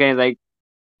just people getting like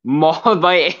mauled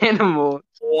by animals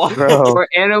What? Bro, or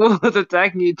animals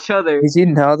attacking each other. did you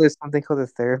know there's something called a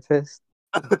therapist?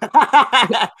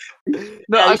 Yeah,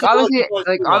 No, you like should look obviously, into it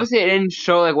like too, though. obviously, it didn't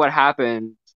show like what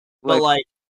happened, But like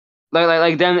like,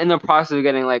 like them in the process of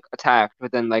getting like attacked.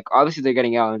 But then like obviously they're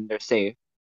getting out and they're safe.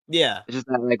 yeah. It's just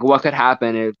that like what could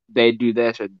happen if they do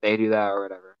this or they do that or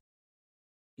whatever.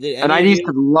 Did And any I of used you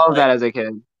to love like? that as a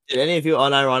kid. Did any of you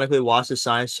unironically watch the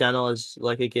Science Channel as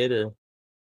like a kid? Or?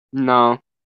 No,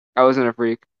 I wasn't a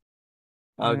freak.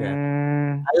 Okay,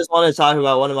 Mm, I just want to talk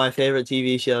about one of my favorite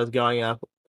TV shows growing up.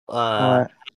 Uh,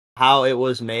 what? How It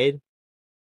Was Made.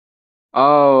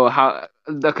 Oh, how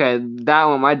okay, that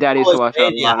one. My dad How It used to Was watch it a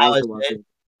Made, yeah, lot. I How used It's to watch Made. it.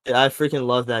 Dude, I freaking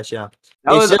love that show.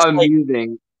 That It's was just like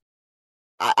amusing.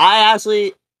 I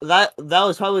actually that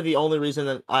was probably the only reason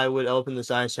that I would open the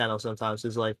Science Channel sometimes.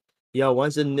 Is like, yo,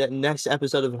 when's the next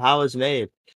episode of How It's Made?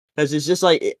 Because it's just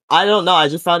like I don't know. I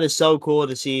just found it so cool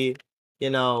to see,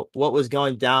 what was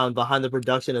going down behind the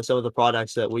production of some of the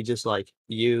products that we just like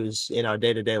use in our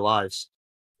day to day lives.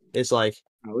 It's like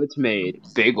How it's made.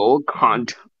 Big old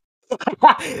cunt.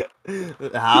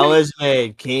 How It's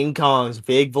Made. King Kong's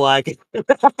big black.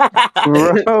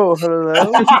 Bro,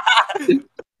 hello?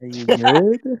 Are you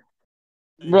good?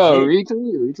 Bro, Shit.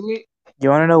 retweet. You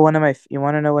wanna know you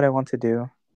wanna know what I want to do?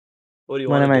 What do you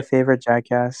One want of to my do? favorite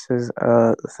Jackasses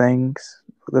things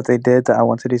that they did that I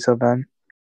want to do so bad.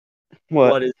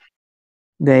 What? What is?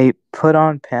 They put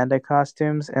on panda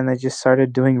costumes and they just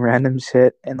started doing random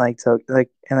shit in like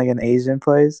an Asian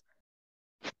place.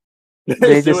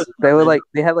 They There was just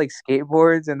they had like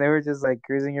skateboards and they were just like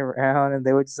cruising around and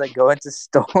they would just like go into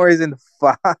stores and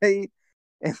fight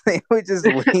and they would just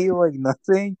leave like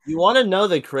nothing. You want to know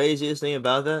the craziest thing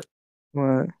about that?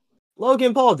 What?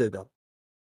 Logan Paul did that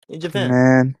in Japan.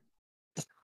 Man.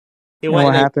 He And went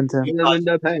what and happened to him?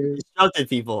 instructed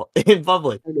people in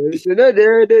public,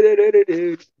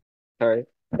 Sorry.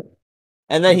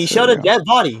 and then he That's so showed a real. dead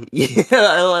body.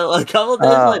 A couple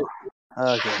days Oh, later.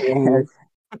 okay.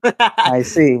 I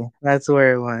see. That's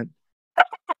where it went.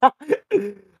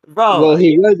 Bro, Well,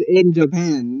 he was in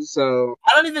Japan, so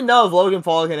I don't even know if Logan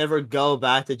Paul can ever go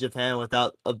back to Japan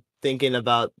without thinking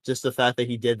about just the fact that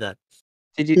he did that.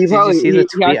 Did you see the he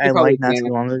tweet actually I probably liked not too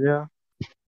can. long ago?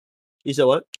 You said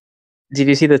what? Did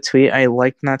you see the tweet I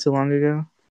liked not too long ago?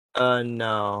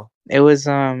 No. It was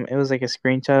like a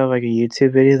screenshot of like a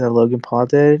YouTube video that Logan Paul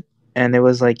did, and it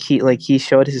was like he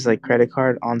showed his like credit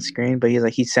card on screen, but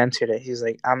he censored it. He's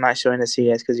like, I'm not showing this to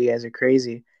you guys because you guys are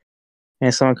crazy.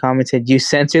 And someone commented, "You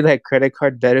censored that credit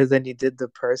card better than you did the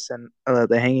person,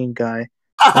 the hanging guy."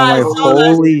 I'm I like, saw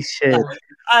that. holy shit!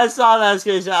 I saw that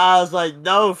screenshot. I was like,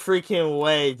 no freaking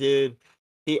way, dude.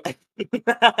 He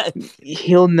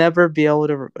He'll never be able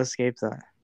to escape that.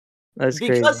 That's because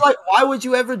crazy. like, why would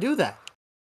you ever do that?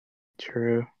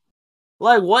 True.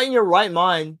 Like, what in your right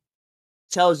mind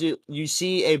tells you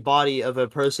see a body of a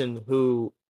person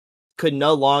who could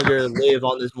no longer live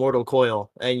on this mortal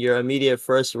coil, and your immediate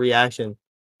first reaction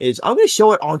is, I'm gonna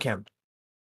show it on camera.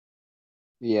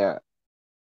 Yeah.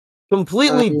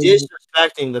 Completely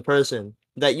disrespecting the person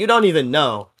that you don't even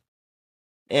know.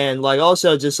 And like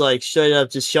also just like straight up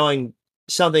just showing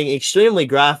something extremely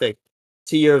graphic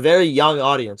to your very young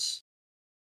audience.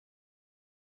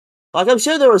 Like I'm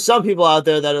sure there were some people out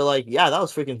there that are like, yeah, that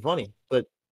was freaking funny. But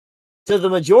to the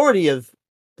majority of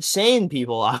sane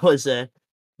people, I would say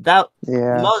that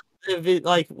Yeah. must be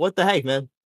like, what the heck, man?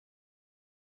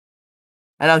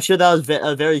 And I'm sure that was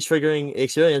a very triggering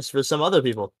experience for some other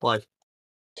people, like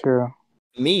True.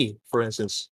 me, for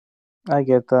instance. I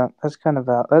get that. That's kind of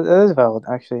valid. That is valid,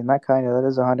 actually. Not kind of. That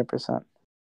is 100%.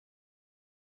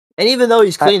 And even though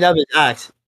he's I, cleaned up his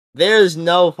act, there's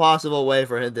no possible way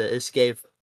for him to escape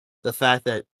the fact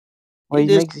that well, he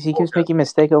did. he keeps making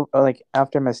mistake like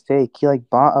after mistake. He like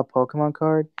bought a Pokemon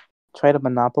card, tried to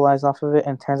monopolize off of it,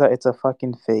 and turns out it's a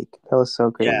fucking fake. That was so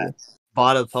Yeah, crazy.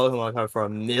 bought a Pokemon card for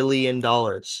 $1 million.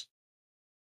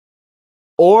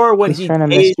 Or when He's he trying to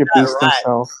tased Mr. that Beast rat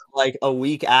himself. like a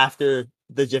week after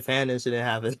the Japan incident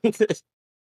happened.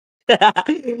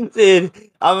 Dude,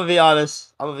 I'm gonna be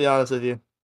honest. I'm gonna be honest with you.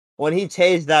 When he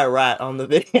tased that rat on the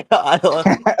video, I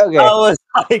Okay. was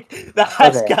like, that's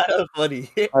Okay. kind of funny.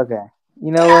 Okay.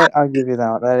 You know what? I'll give you that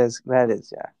one. That is,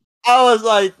 yeah. I was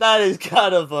like, that is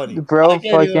kind of funny. The I bro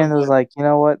can't even fucking was avoid like, you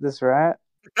know what? This rat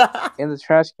it. in the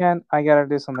trash can, I gotta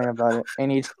do something about it.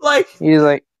 And Like, he's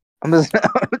like, I'm just,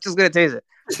 I'm just gonna taste it.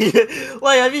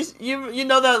 like have you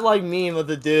know that like meme of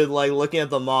the dude like looking at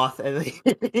the moth and he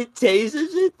tases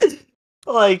it?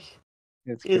 Like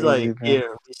It's He's crazy, like, bro.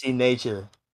 here, we see nature.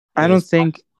 I And don't it's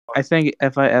think. I think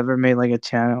if I ever made like a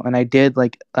channel and I did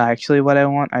like actually what I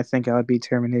want, I think I would be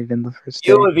terminated in the first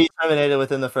you day. would be terminated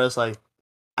within the first like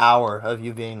hour of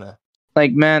you being there.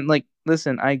 Like, man, like,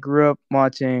 listen, I grew up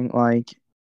watching like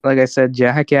I said,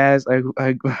 Jackass.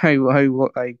 I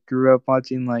grew up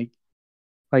watching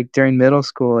like during middle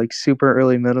school, like super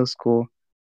early middle school.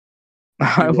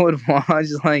 I Yeah. would watch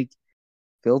like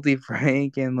Filthy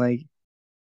Frank and like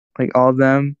all of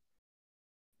them,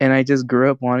 and I just grew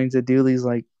up wanting to do these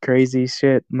like crazy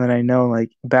shit. And then I know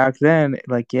like back then,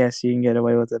 like yes, you can get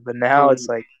away with it, but now it's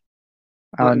like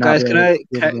I would not Guys, be can able to I do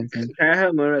the can, same thing. can I have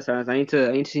a moment of silence? I need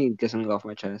to get something off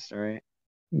my chest. All right.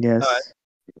 Yes. Alright.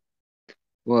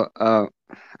 Well,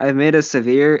 I made a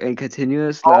severe and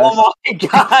continuous Oh my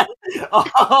god!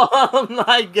 Oh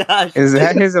my gosh! Is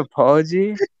that his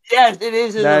apology? Yes, it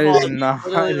is his That is apology. not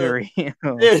Literally,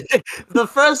 real. the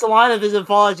first line of his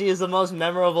apology is the most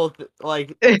memorable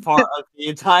like part of the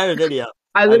entire video.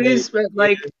 I literally spent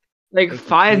like like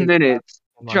 5 minutes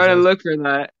trying to look for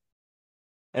that.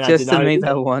 and I Just did to not make even-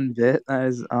 that one bit. That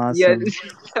is Yeah. awesome.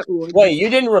 Wait, you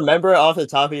didn't remember it off the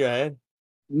top of your head?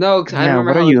 No, because I Yeah, don't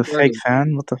remember what are how you, it a fake started.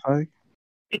 fan? What the fuck?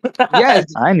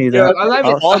 Yes. I knew Yo, that. I'm not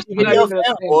even, Oh, I'm not even a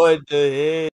fan. What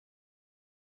the heck?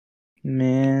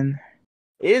 man.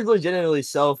 It is legitimately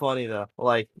so funny though.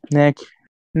 Like, Nick.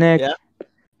 yeah.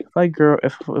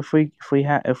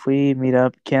 If we meet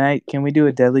up, can we do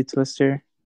a deadly twister?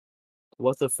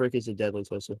 What the frick is a deadly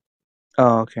twister?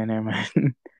 Oh, okay, never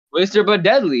mind. Twister but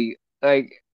deadly.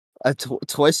 Like, A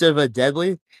twister but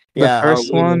deadly? The Yeah.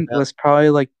 first one was probably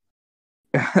like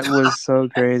was so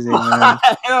crazy, man.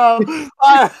 I know.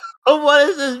 What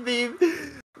is this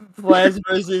meme? Plants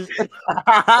versus.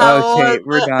 Okay,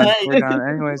 we're done. We're done.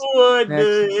 Anyways, What next.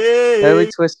 the Deadly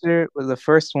heck? Twister was the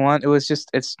first one.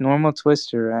 It's normal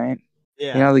Twister, right?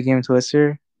 Yeah. You know the game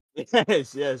Twister?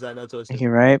 Yes, I know Twister. Okay,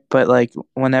 right? But like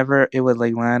whenever it would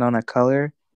like land on a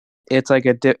color, it's like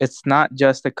it's not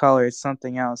just a color, it's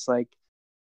something else. Like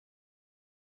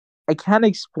I can't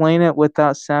explain it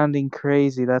without sounding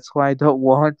crazy. That's why I don't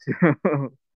want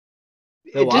to.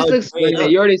 Then why just would you bring explain it it.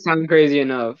 up? You already sound crazy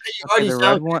enough. You Okay, already the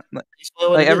sound red one, explain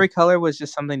what like it every is. color was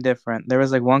just something different. There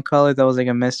was like one color that was like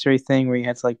a mystery thing where you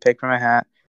had to like pick from a hat.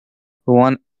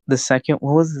 The second,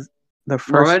 what was the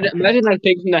Bro, first one? imagine like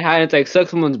taking the hat and it's like suck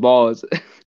someone's balls. Okay,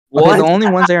 What? the only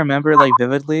ones I remember like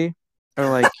vividly are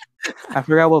like I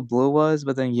forgot what blue was,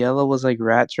 but then yellow was like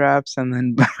rat traps, and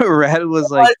then red was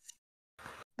like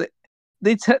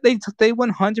they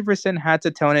 100% had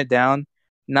to tone it down,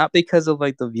 not because of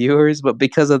like the viewers, but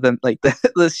because of the like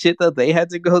the shit that they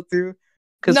had to go through.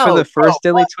 Because for the first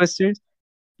Deadly Twisters,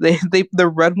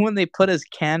 the red one they put as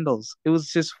candles. It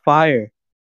was just fire.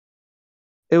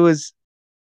 It was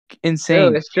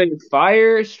insane. It's straight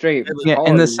fire, straight. Yeah, and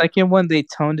quality. the second one they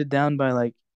toned it down by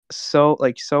like so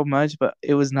much, but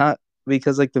it was not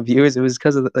because like the viewers, it was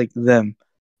because of like them.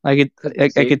 I could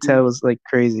tell it was like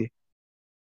crazy.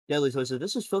 Deadly Twister.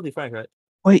 This is Filthy Frank, right?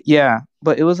 Wait, yeah,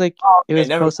 but it was like it was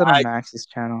never posted on mind. Max's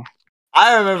channel.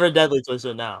 I remember Deadly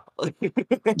Twister now.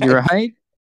 You're right.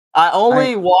 I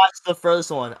only watched the first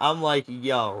one. I'm like,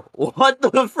 yo, what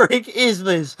the frick is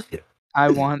this? I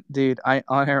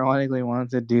unironically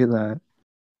wanted to do that.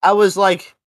 I was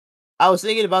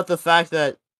thinking about the fact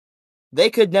that they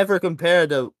could never compare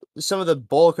to some of the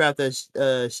bullcrap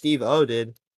that Steve O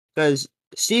did, because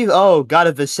Steve O got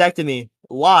a vasectomy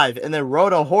live and then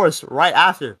rode a horse right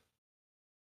after.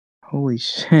 Holy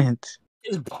shit!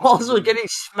 His balls were getting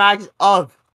smacked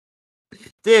up.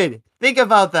 Dude, think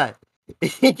about that.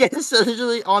 He gets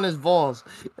surgery on his balls.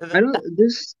 I don't.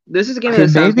 This is a game Okay, that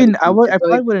sounds maybe crazy, I probably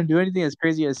like, wouldn't do anything as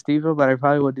crazy as Steve-O, but I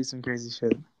probably would do some crazy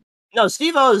shit. No,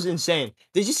 Steve O is insane.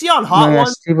 Did you see on Hot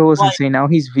Ones? Steve-O was like, insane. Now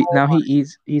he's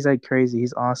like crazy.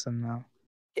 He's awesome now.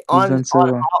 On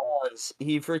Hot Ones,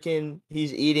 he's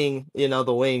eating,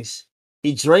 the wings.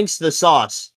 He drinks the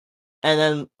sauce. And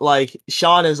then like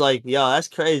Sean is like, yo, that's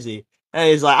crazy. And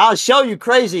he's like, I'll show you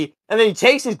crazy. And then he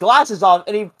takes his glasses off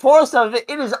and he pours some of it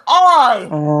in his eye.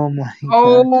 Oh my god.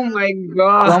 oh my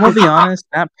god. Well, I'm gonna be honest,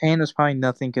 that pain was probably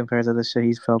nothing compared to the shit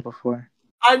he's felt before.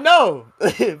 I know.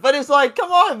 But it's like,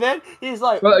 come on, man. He's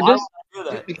like, Bro, why just would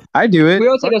I do that? I do it. we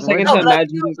all take a second to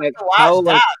imagine like how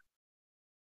like.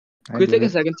 Could we take a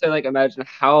second to like imagine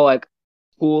how like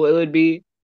cool it would be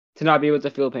to not be able to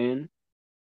feel pain?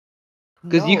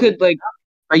 Because you could like,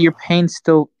 but your pain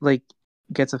still like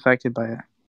gets affected by it.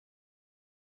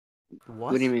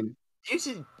 What do you mean?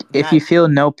 If you feel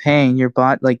no pain, your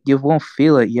body like you won't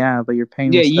feel it, yeah, but your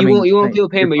pain. Yeah, you won't feel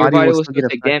pain, but your body will still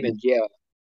take damage. Yeah,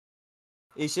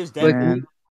 it's just like man.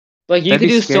 like you That'd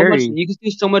could be do scary. so much. You could do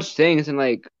so much things and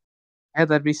like Yeah,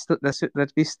 that'd be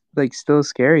like still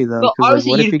scary though, No, because like, obviously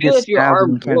what if you'd you feel get if your stabbed and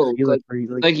arm you can't broke, feel it for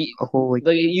like like a whole like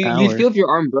you'd hour? feel if your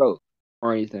arm broke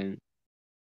or anything.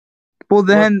 Well Well,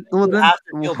 then, well you then, have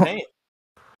to feel pain.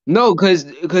 No, because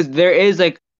there is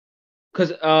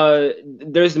because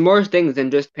there's more things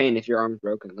than just pain if your arm's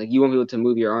broken. Like you won't be able to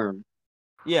move your arm.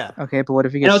 Yeah. okay, but what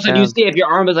if you And get also, you stabbed? see if your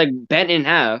arm is like bent in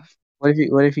half, What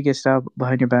if you get stabbed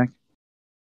behind your back?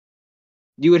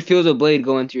 you would feel the blade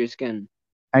go into your skin.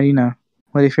 How do you know?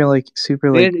 What if you're like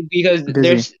super like Because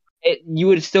busy? you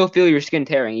would still feel your skin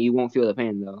tearing. You won't feel the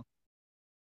pain though.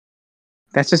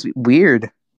 That's just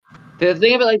weird. Think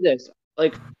of it like this: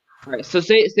 like, all right, so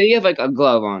say you have like a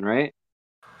glove on, right?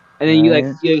 And then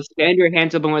Right? you expand your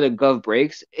hands up on where the glove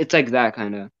breaks. It's like that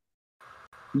kind of.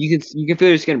 You can feel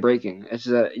your skin breaking. It's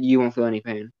just that you won't feel any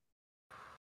pain.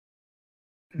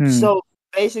 Hmm. So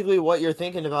basically, what you're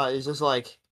thinking about is just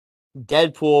like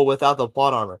Deadpool without the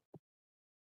plot armor.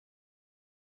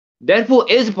 Deadpool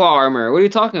is plot armor. What are you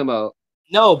talking about?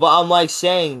 No, but I'm like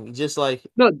saying just like,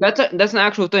 No, that's an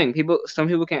actual thing. Some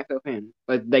people can't feel pain.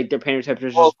 Like their pain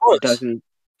receptors well, of just course. doesn't.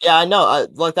 Yeah, I know.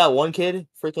 Like that one kid,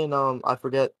 freaking I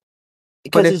forget.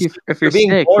 But Because if you're being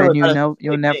sick, born then with that you'll big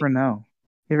thing. never know.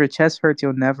 If your chest hurts,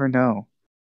 you'll never know.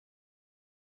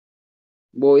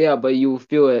 Well, yeah, but you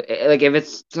feel it. Like if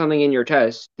it's something in your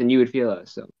chest, then you would feel it.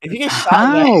 So If you get shot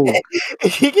in the How? head,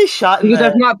 if you get shot in because the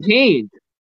that's head, not pain.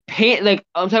 Pain, like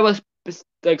I'm talking about,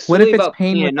 like What if solely it's about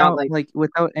pain pain, and not without like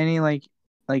without any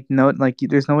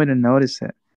there's no way to notice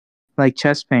it. Like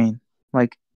chest pain.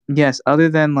 Like yes, other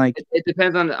than like it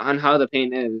depends on how the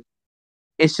pain is.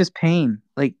 it's just pain.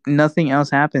 Like nothing else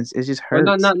happens. It just Well,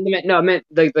 hurts. no, I meant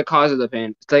like the cause of the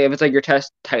pain. It's like if it's like your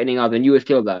chest tightening up, then you would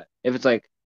feel that. If it's like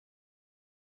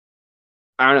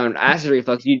I don't know, an acid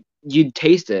reflux, you'd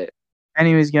taste it.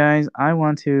 Anyways, guys, I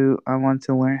want to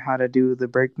learn how to do the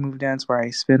break move dance where I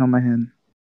spin on my head.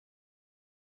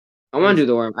 I want to do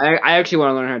the worm. I actually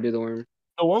want to learn how to do the worm.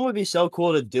 the one would be so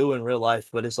cool to do in real life,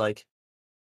 but it's like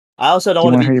I also don't Do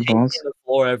you want to want to be hurt your taking balls? the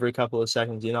floor every couple of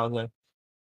seconds. You know what I'm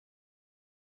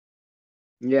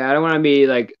saying? Yeah, I don't want to be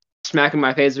like smacking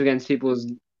my face against people's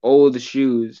old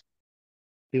shoes.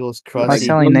 People's I was Like crusty.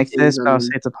 telling Nick blisters this, on but I'll them.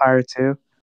 say it to Pyro too.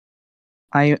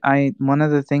 I one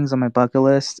of the things on my bucket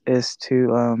list is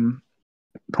to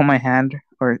put my hand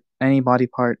or any body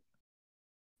part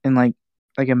in like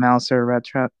a mouse or a rat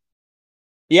trap.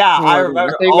 Yeah, Oh I my god,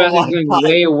 I remember. think about Oh my something god,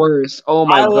 way worse. Oh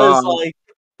my I was god. like,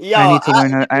 yo, I need to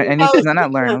learn how. I need I to was not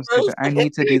thinking learn. the I'm stupid. first I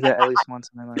need to do thing. that at least once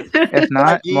in my life. If I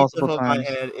not, need to multiple put my times.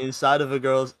 hand inside of a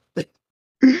girl's. Wait,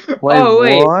 Oh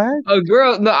wait, what? a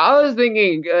girl. No, I was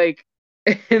thinking like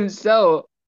himself.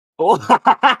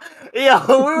 Yeah,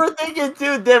 we were thinking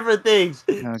two different things.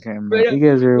 Okay, bro. But You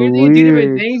guys are we're thinking two different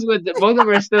weird. things, but both of them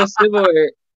are still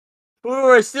similar. We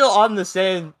were still on the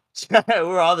same. We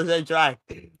were on the same track.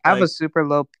 I have a Like, super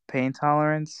low pain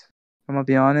tolerance. I'm gonna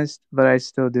be honest, but I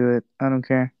still do it. I don't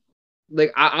care.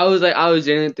 Like I was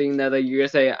genuinely thinking that like you're gonna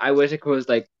say I wish it was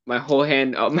like my whole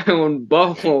hand up my own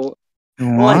butthole.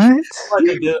 like, What? what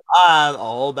to do? I have a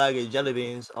whole bag of jelly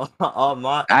beans on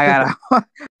my. I gotta,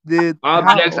 dude. How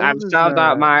Objects I've old is shoved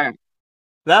out that? my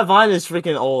That vine is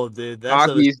freaking old, dude. That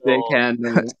stuff is hockey so stick old.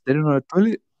 handle. Sitting on a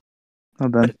toilet. My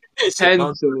bad. Sitting on,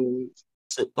 Pencils.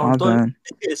 sitting on My toilet. bad.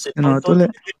 Sitting Sitting on on a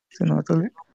toilet. toilet. Sitting on a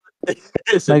toilet.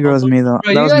 That Sitting on girl's toilet. me though.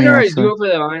 Bro, That you was guys me already actually. do it for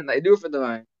the vine. Like do it for the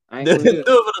vine. I ain't Do gonna do it it.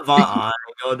 for the vine. I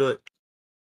ain't gonna do it.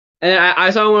 And I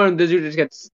saw one of the dude just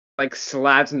gets like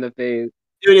slapped in the face.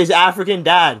 Dude, his African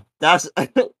dad. That's.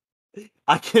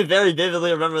 I can very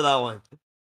vividly remember that one.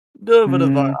 Do it for the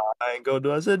vine. Mm, I ain't gonna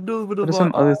do it. I said, do it for the what are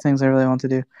vine. some other things I really want to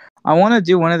do? I want to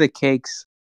do one of the cakes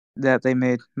that they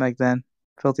made back then.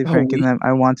 Filthy Oh, Frank and them.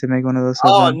 I want to make one of those so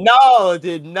oh bad. no,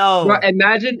 dude, Bro, no.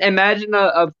 imagine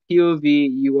a POV.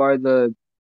 You are the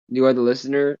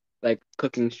listener. Like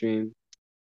cooking stream.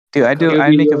 Dude, I do. POV, I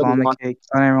make you a are the vomit watch. cake.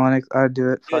 Unironic. I'd do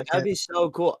it. Dude, Fuck that'd it. be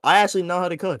so cool. I actually know how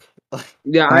to cook.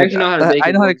 Yeah, I actually know how to make I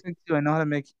it. know how Bro. to cook too. I know how to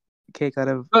make cake out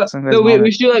of But some guy's no, vomit.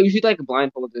 we should like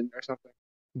blindfolded or something.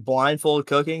 Blindfold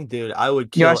cooking, dude, I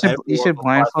would Yo, kill you everyone should before I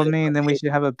blindfold finish me, and then we my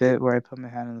should have a bit where I put my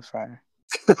hand in the fryer.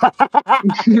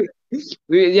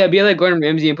 Yeah, be like Gordon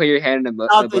Ramsay and put your hand in the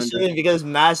Not the blender. shame because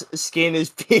Matt's skin is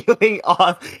peeling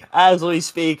off as we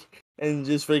speak, and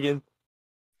just freaking.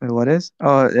 Wait, what is?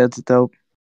 Oh, that's dope.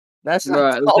 That's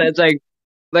not. Bro, it's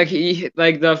like he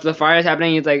like the fire is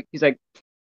happening. He's like,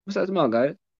 what's that smell,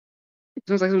 guys? It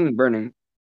smells like something's burning.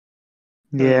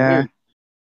 Yeah,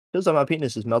 Feels like my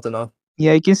penis is melting off.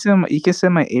 yeah. You can set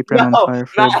my apron on No, fire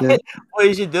for a Matt, bit. what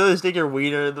you should do is stick your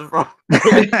wiener in the front.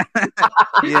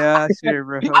 Yeah, sure,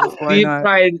 bro. Why not?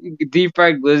 Deep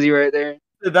fried glizzy right there.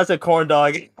 That's a corn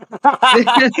dog.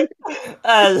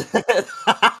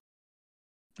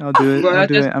 I'll do it. Bro, I'll that's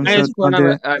do just it. the highest I'll corn do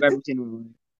it. I've ever seen in my life.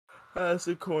 That's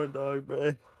a corn dog,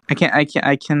 bro.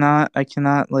 I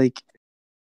cannot like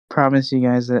promise you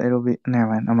guys that it'll be. Never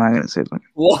mind. I'm not gonna say it.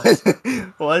 What?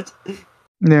 What?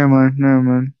 Never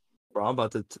mind. Bro, I'm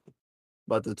about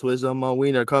to twist on my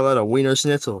wiener. Call that a wiener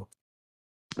schnitzel.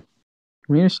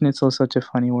 Wiener Schnitzel is such a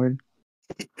funny word.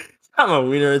 I'm a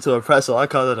wiener into a pretzel. I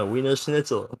call it a wiener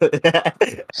schnitzel.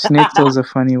 Schnitzel is a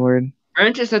funny word.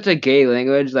 French is such a gay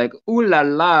language. Like, ooh la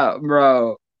la,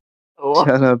 bro. What?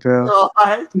 Shut up, bro.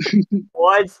 What?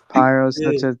 What? Pyro's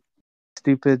Dude. such a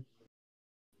stupid.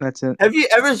 That's it. Have you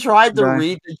ever tried to Bye.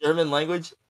 read the German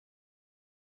language?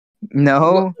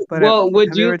 No, but Well, would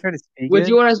have you you ever tried to speak would it?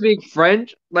 you want to speak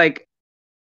French? Like,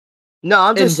 No,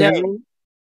 I'm in just saying. general?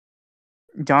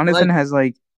 Jonathan like- has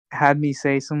like had me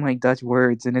say some like Dutch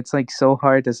words, and it's like so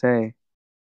hard to say.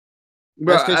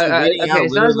 Bro, That's 'cause you're reading okay, out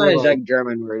it's not as bad literally, as like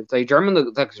German words. Like German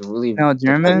looks really. No, Like,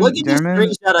 German. look at German.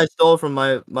 this screenshot I stole from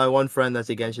my one friend that's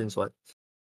a Genshin sweat.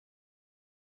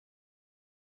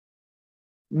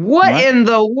 What What? in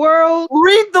the world?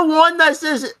 Read the one that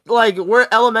says like where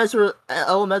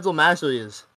elemental mastery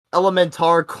is.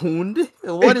 Elementar Kund?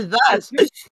 What is that?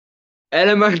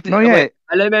 Element. Oh, yeah. Wait,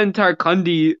 Elementar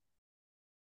Kundi.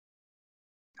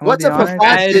 I'm What's gonna a be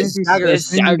honest, professor? as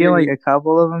soon as you get like a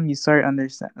couple of them, you start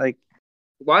understand. Like,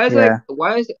 Why is Yeah.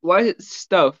 why is it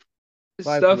stuff?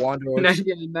 Five Stuff Wanderers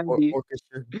 90 and 90.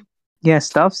 Orchestra. yeah,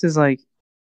 stuffs is like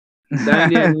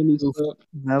 90 and 90 stuff.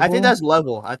 I think that's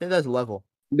level. I think that's level.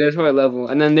 There's my level.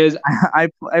 And then there's I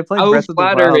played Au Breath of the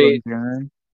Wild Flattery. in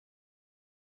German.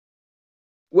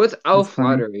 What's Au That's funny.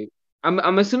 Flattery?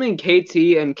 I'm assuming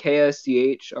KT and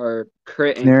KSCH are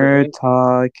crit and Nerd crit.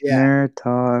 talk. Yeah. Nerd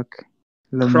talk.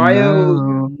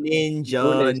 Cryo- Lamau.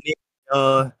 Ninja,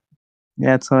 ninja, Yeah,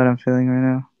 that's what I'm feeling right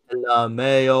now.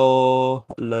 lameo,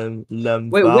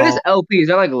 Wait, what is LP? Is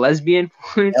that like lesbian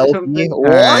points or LP? something?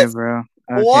 Alright, What? bro.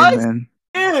 Okay, What? then.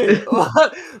 Dude,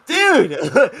 what? Dude,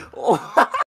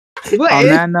 What On is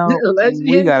that note, we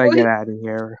lesbian gotta points? get out of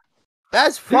here.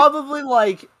 that's probably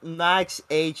like max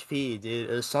HP, dude,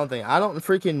 or something. I don't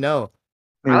freaking know.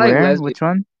 Wait, I like where? lesbian. Which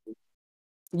one?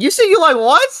 You say you like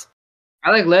what? I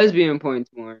like lesbian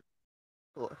points more.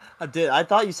 I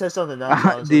thought you said something else.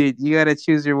 Honestly. Dude, you gotta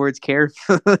choose your words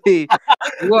carefully.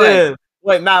 What? Dude,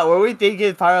 wait, Matt, were we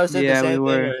thinking Pyro said the Yeah, we same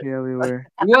were. thing? Yeah, we were.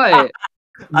 What? I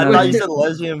thought Nothing. you said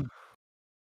lesbian.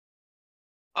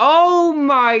 Oh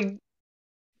my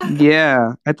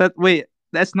Yeah, I thought. Wait,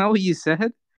 that's not what you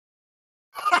said.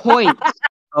 point.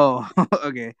 Oh,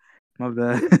 okay, my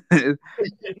bad. Dude,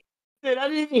 I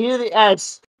didn't even hear the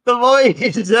S. The moment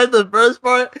he said the first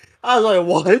part, I was like,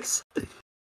 what?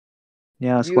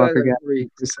 Yeah, You guys Squawker are got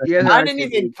freaks. for a You guys second. are I didn't actually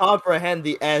even freaks. comprehend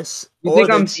the S You or think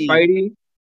the I'm T. Spidey?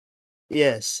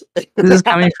 Yes. This is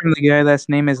coming from the guy that's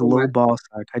name is Oh my- Lil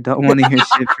Ballsack. I don't want to hear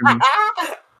shit from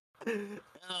you.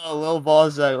 Oh, little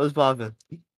ball sack. What's poppin'?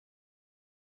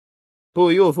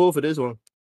 Fool, you a fool for this one.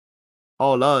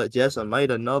 Oh, Lord, Jess, I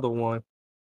made another one.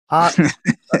 Hot.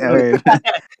 Alright.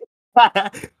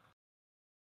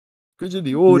 Cause in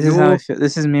the audio. This is how I feel.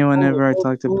 This is me whenever I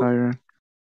talk to oh. Pyro.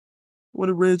 When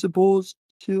it rains and pours,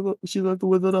 she left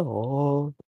with it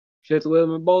all. Shit's where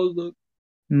my balls look.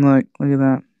 Look at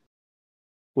that.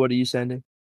 What are you sending?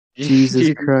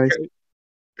 Jesus Christ.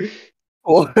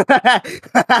 Oh.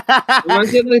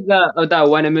 Reminds me of like that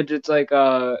one image. It's like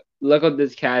look up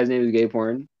this cat. His name is gay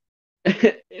porn.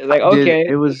 It's like Dude, okay,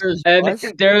 it was and What?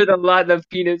 there's a lot of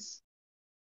penis.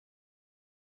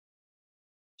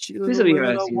 She Please like let the me way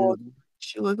that I see walk. this.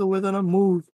 She like the way that I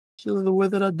move. She like the way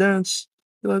that I dance.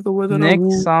 She like the way that I Nick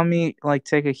woo. saw me like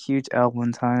take a huge L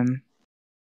one time.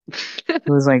 It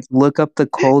was like look up the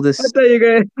I coldest thought you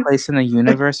guys. place in the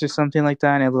universe or something like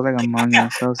that, and it looked like Among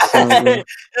Us. That was so good.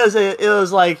 It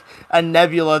was like a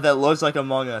nebula that looks like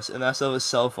Among Us, and that stuff was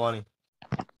so funny.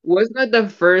 Wasn't that the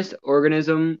first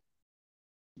organism?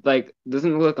 Like,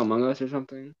 doesn't it look like Among Us or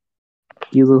something?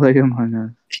 You look like Among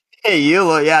Us. Hey, you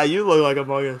look like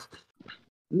Among Us.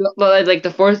 No, like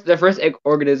the first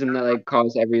organism that like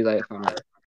caused every life on Earth.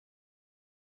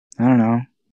 I don't know.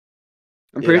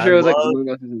 I'm Dude, pretty sure it was like love- Among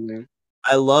Us or something.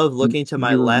 I love looking to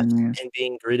my You look like left me. and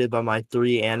being greeted by my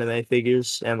 3 anime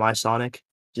figures and my Sonic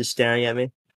just staring at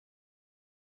me.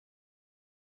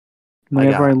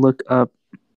 Whenever I got- look up,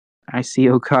 I see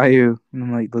Okayu, and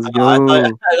I'm like, let's I go. thought you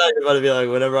were about to be like,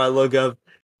 whenever I look up,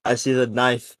 I see the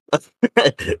knife.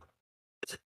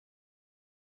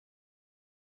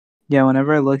 Yeah,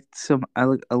 whenever I look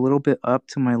a little bit up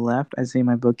to my left, I see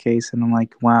my bookcase, and I'm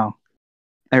like, wow,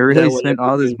 I really Then spent whenever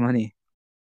all this you- money.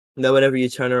 Then whenever you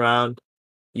turn around,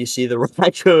 you see the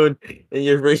raccoon, and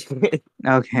you're freaking.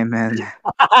 Okay, man.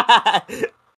 I'm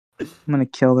gonna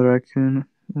kill the raccoon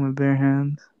with my bare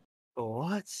hands.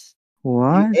 What?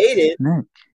 What? You ate it? Nick.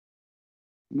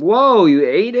 Whoa, you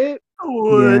ate it?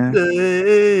 What Yeah.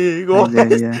 the heck? I What?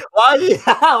 did, yeah.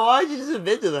 Why'd you just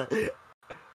admit to that?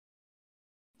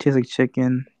 Tastes like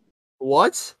chicken.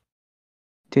 What?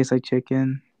 Tastes like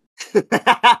chicken.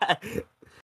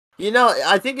 You know,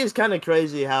 I think it's kind of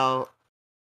crazy how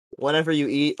whenever you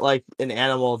eat like an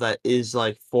animal that is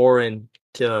like foreign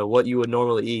to what you would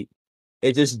normally eat,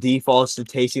 it just defaults to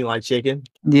tasting like chicken.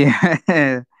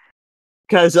 Yeah.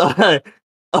 Because I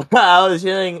was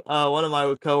hearing one of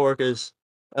my coworkers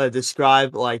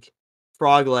describe like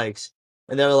frog legs,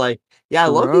 and they were like, "Yeah,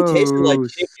 Loki tasted like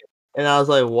Gross. chicken," and I was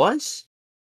like, "What?"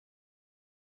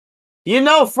 You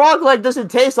know, frog leg doesn't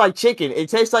taste like chicken. It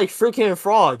tastes like freaking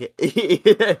frog.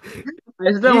 I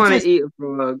still You want to just eat a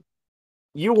frog.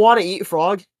 you want to eat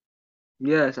frog?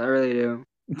 Yes, I really do.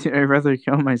 I'd rather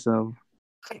kill myself.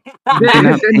 You Then,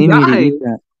 cannot then pay me to die. eat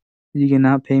that. You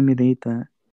cannot pay me to eat that.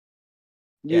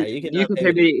 Yeah, you You cannot can pay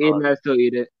pay me to me eat to eat frog. and I still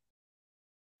eat it.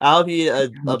 I hope you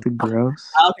eat What the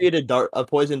gross? I hope you eat a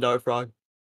poison dart frog.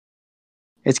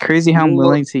 It's crazy how I'm Well,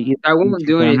 willing to eat I won't chicken.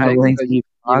 do I'm not anything willing because to eat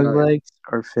you frog know. legs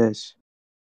or fish.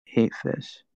 Hate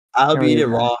fish. I hope you eat Really it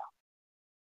bad. raw.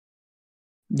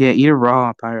 Yeah, eat it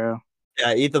raw, Pyro.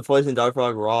 Yeah, eat the poison dart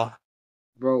frog raw.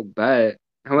 Bro, bet.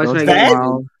 How much Go am to I the getting? Bet?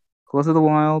 wild. Go to the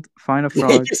wild. Find a You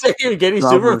frog. said you're getting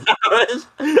Drop it.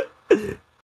 superpowers.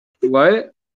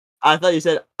 What? I thought you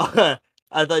said.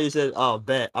 I thought you said, "Oh,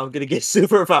 bet I'm gonna get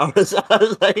superpowers." I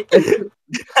was like,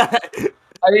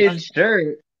 I mean,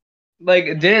 sure. Like,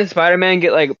 didn't Spider-Man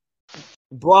get like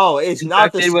 "Bro, it's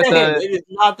not the infected same. with a? It is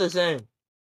not the same."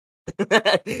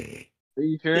 Are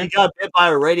you sure? He got bit by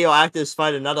a radioactive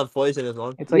spider, not a poisonous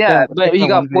one. It's like Yeah, that. It's but like he that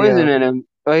got one poison video in him.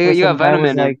 Oh, where you got some guy venom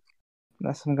was in him.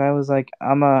 like, some guy was like,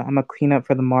 I'm a clean up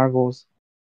for the Marvels.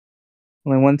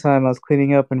 And then one time I was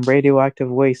cleaning up and radioactive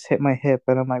waste hit my hip,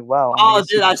 and I'm like, wow, I'm gonna Oh, get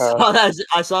dude, I superpower. saw that.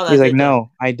 I saw that He's like, TikTok.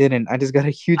 no, I didn't. I just got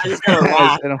a huge I just got a rash,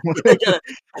 rash. and I'm I like,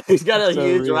 just got a so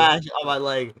huge real. rash on my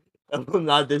leg. I'm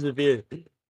not disappeared.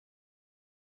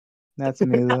 That's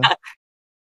me though.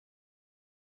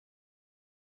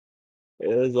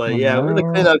 It was like, Oh yeah, we're the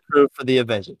no. cleanup crew for the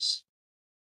Avengers.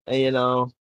 And you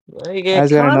know, they I get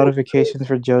just got a kind of. notification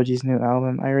for Joji's new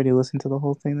album. I already listened to the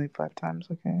whole thing like 5 times.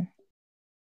 Okay.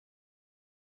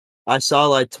 I saw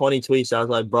like 20 tweets. I was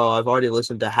like, bro, I've already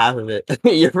listened to half of it.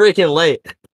 You're freaking late.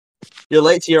 You're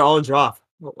late to your own drop.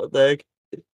 What the heck?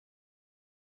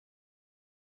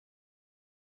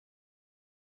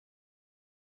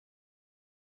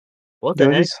 What the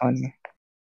heck? Joji's funny.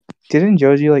 Didn't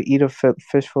Joji like eat a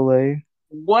fish fillet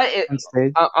What? on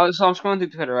stage? So I'm scrolling through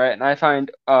Twitter, right, and I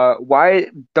find why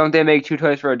don't they make chew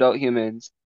toys for adult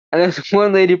humans? And there's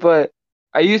one lady put,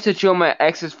 I used to chew on my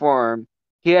ex's forearm.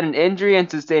 He had an injury and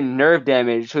sustained nerve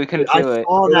damage, so he Dude, couldn't I feel it.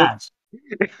 saw that.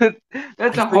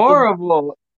 That's I freaking,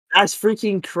 horrible. that's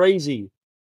freaking crazy.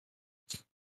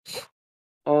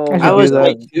 Oh I I should my do was that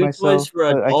like, god. chew toys myself, for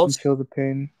but I can adults. feel the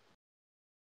pain.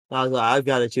 I was like, I've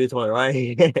got a chew toy right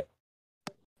here.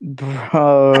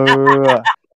 Bro.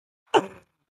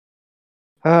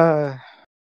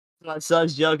 My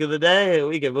son's joke of the day.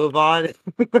 We can move on.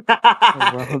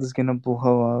 The world is gonna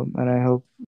blow up, and I hope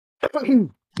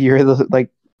you're the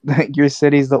your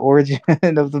city's the origin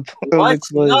of the What?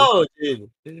 explosion. No,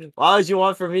 dude. Why would you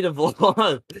want for me to blow up?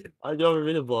 Why would you want for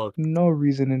me to blow up? No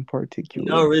reason in particular.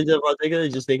 No reason in particular.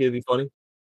 Just think it'd be funny.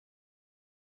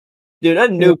 Dude, a Yeah,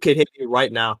 nuke could hit you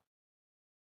right now.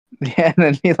 and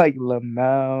then be like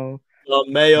Lamau,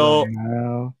 Mayo.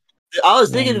 Lamau, I was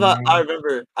thinking about. I Lamau.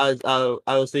 remember.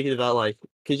 I was thinking about like.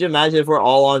 Could you imagine if we're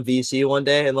all on VC one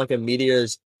day and like a meteor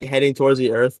is heading towards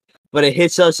the Earth, but it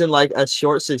hits us in like a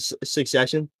short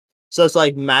succession? So it's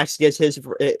like Max gets his.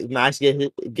 Max gets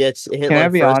hit Can I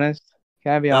like be first. honest?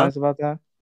 Can I be Huh? honest about that?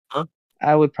 Huh?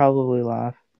 I would probably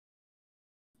laugh.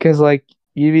 Cause like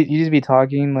you just be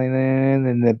talking like and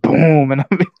then boom, and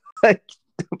I'm like,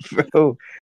 bro,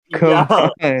 come Yo,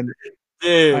 on.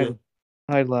 dude,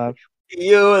 I'd laugh,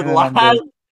 you would and then I'm laugh, dead,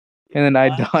 and then I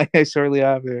die shortly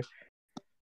after.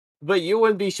 but you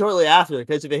wouldn't be shortly after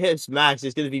because if it hits Max,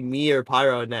 it's gonna be me or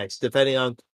Pyro next, depending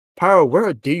on Pyro.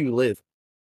 Where do you live?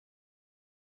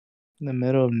 In the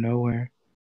middle of nowhere,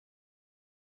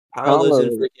 Pyro lives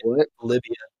in freaking What?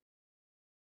 Libya.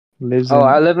 lives Oh,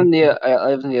 I in. live in the I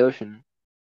live in the ocean.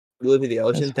 You live in the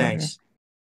That's ocean. fire. Thanks.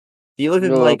 Do you live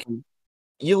in You're like welcome.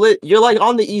 you're like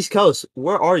on the East Coast?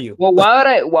 Where are you? Well,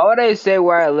 why would I say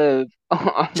where I live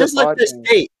on the Just like the podcast?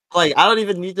 state. Like I don't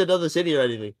even need to know the city or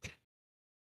anything.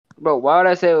 Bro, why would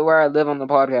I say where I live on the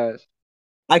podcast?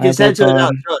 I can I censor live it out.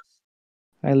 on- Trust.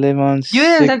 I live on You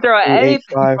didn't censor out anything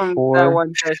from that 62854.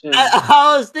 one session.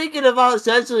 I was thinking about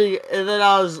censoring, and then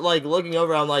I was like looking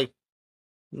over. I'm like,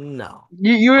 no.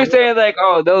 You were saying like,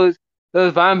 oh, those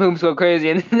Vine booms go crazy,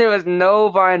 and then there was no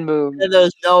Vine boom. And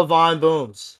there's no Vine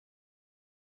booms.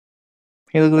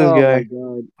 Hey, look at this Oh guy. my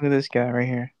god. Look at this guy right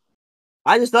here.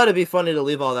 I just thought it'd be funny to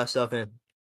leave all that stuff in.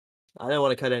 I didn't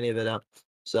want to cut any of it out,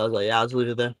 so I was like, yeah, I'll just leave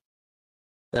it there.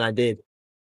 Then I did.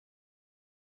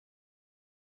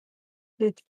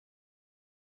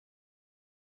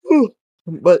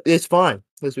 But it's fine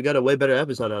because we got a way better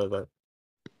episode out of that.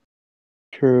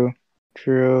 True.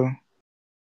 True.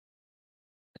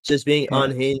 Just being Yeah.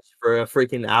 unhinged for a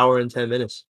freaking hour and 10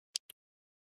 minutes.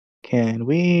 Can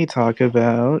we talk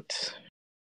about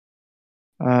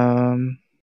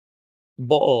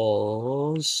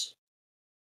Balls.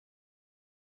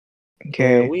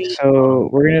 okay, we so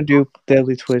we're gonna do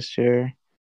Deadly Twist here.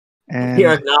 We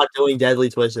are And not doing Deadly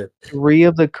Twisted. 3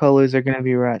 of the colors are gonna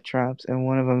be rat traps, and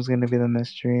one of them is gonna be the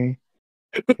mystery.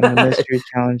 And the mystery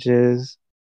challenge is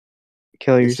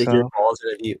kill You stick your yourself. balls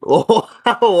in a deep.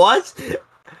 What?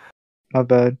 My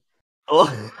bad.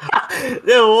 Dude,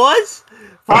 what?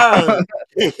 Pyro,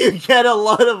 you get a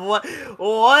lot of what?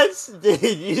 What? Dude,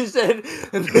 you said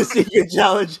the secret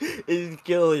challenge is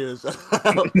kill yourself.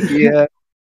 Yeah.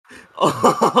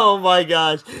 Oh my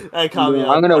gosh. That caught me Yeah,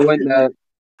 off I'm gonna guard. win that.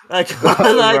 That caught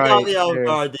Right me off there.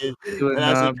 guard, dude. It would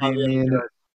That actually not caught be me me off and guard.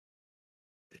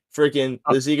 Freaking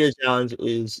the secret challenge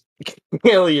is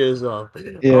kill yourself.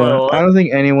 yeah. Oh, I what? don't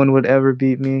think anyone would ever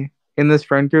beat me in this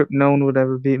friend group. No one would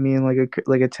ever beat me in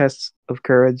like a test of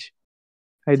courage.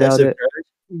 I Test doubt of it. courage?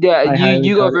 Yeah, I highly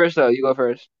you go doubt it. first though. You go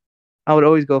first. I would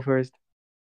always go first.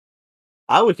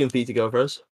 I would compete to go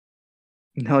first.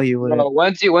 No, you Bro, wouldn't.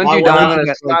 once you Why die, would I'm I? gonna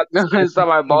Got, slap, I'm gonna slap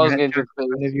my balls against your in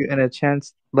front face. of you, and a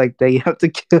chance like that you have to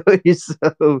kill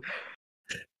yourself.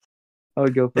 I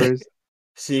would go first.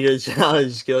 Secret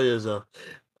challenge, kill yourself.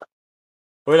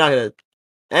 We're not gonna.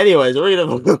 Anyways, we're gonna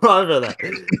move on for that.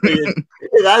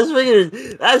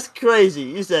 That's crazy.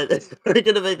 You said we're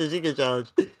gonna make the secret challenge.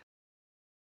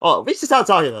 Oh, we should stop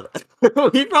talking about that.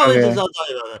 We probably should Okay. stop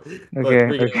talking about that. But Okay.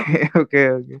 we're gonna-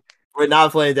 Okay. we're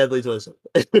not playing Deadly Twister.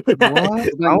 What?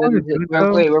 I want to do it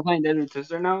though. Wait, we're playing Deadly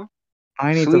Twister now?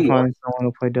 I need Sweet. to find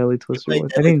someone to play Deadly Twister Play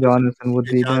with. I Deadly think Twister, Jonathan would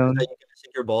secret be challenge down. that you can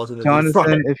stick your balls in the deep fryer.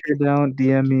 Jonathan, if you're down,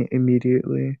 DM me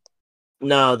immediately.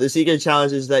 No, the secret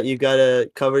challenge is that you gotta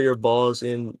cover your balls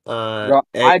in Bro,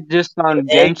 egg. I just found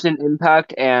egg. Genshin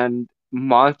Impact and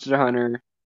Monster Hunter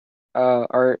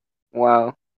art.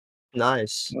 Wow.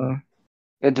 Nice.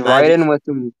 It's Magic. right in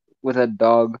with a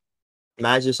dog.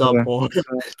 Matt just saw Okay. porn.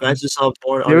 Matt just saw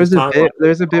porn on There his was a timeline. bit.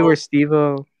 There's a bit where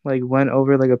Steve-O like went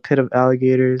over like a pit of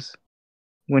alligators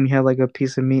when he had like a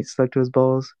piece of meat stuck to his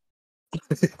balls.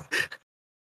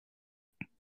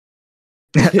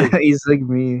 He's like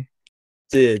me.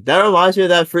 Dude, that reminds me of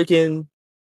that freaking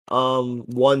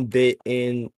one bit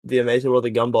in The Amazing World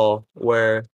of Gumball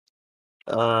where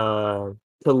to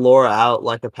lure out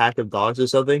like a pack of dogs or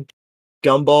something,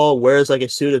 Gumball wears like a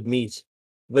suit of meat.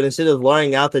 But instead of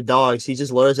luring out the dogs, he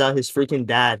just lures out his freaking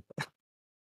dad.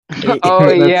 Oh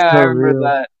That's yeah, so I remember real.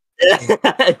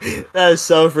 that. That is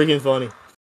so freaking funny.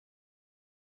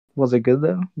 Was it good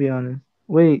though? Be honest.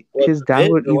 Wait, What, his the dad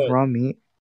bit would or eat what? raw meat.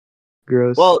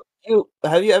 Gross. Well,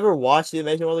 have you ever watched The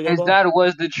Amazing World of His Gumball? dad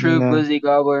was the true No. Blizzy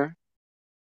Gobbler.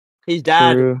 His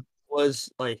dad True. was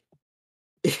like,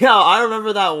 yeah, I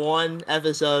remember that one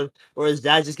episode where his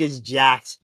dad just gets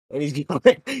jacked and he's going,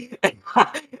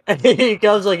 and he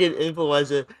becomes like an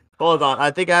influencer. Hold on, I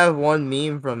think I have one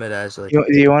meme from it actually. Do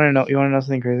you want to know? You want to know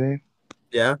something crazy?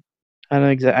 Yeah, I know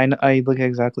exactly. I look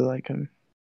exactly like him.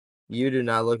 you do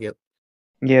not look it.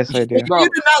 Yes, I do. You Bro, do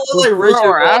not look like before Richard.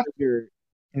 or Water. after?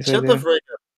 Yes, I Shut the do. frick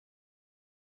up.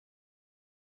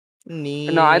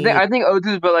 No, I think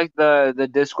O2's but like the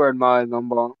Discord mod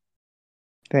Gumball.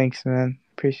 Thanks, man.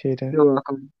 Appreciate it. You're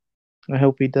welcome. I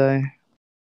hope we die.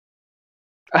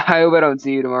 I hope I don't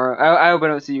see you tomorrow. I hope I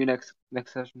don't see you next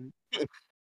session. You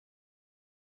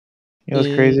know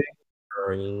what's crazy?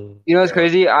 You know what's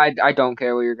crazy? I don't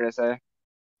care what you're gonna say.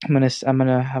 I'm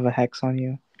gonna have a hex on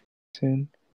you soon.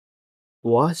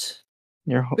 What?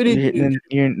 Your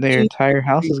entire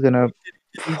house is gonna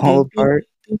fall apart.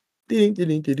 It'll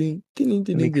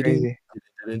be crazy.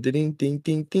 I'm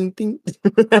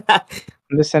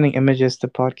just sending images to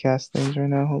podcast things right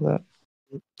now. Hold up.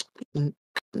 I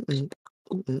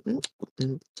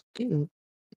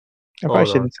probably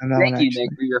shouldn't send that one Thank you, actually.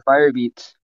 Nick, for your fire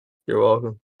beats. You're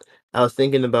welcome. I was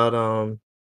thinking about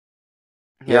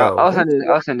Yeah, yo, I'll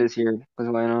send it here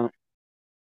because why not?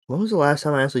 When was the last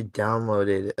time I actually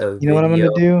downloaded a You know what I'm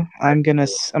video? gonna do? I'm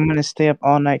gonna stay up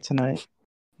all night tonight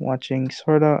watching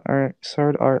Sword Art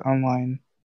Online.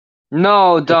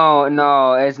 No, don't.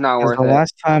 No, it's not Because worth the it.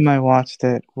 last time I watched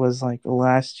it was like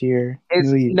last year,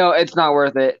 New Year. It's not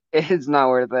worth it. It's not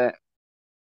worth it.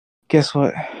 Guess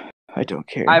what? I don't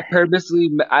care. I purposely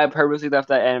left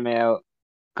that anime out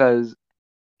because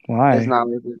Why? it's not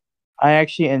worth it. I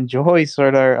actually enjoy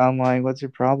Sword Art Online. What's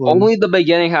your problem? Only the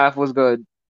beginning half was good.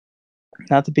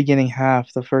 Not the beginning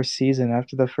half, the first season.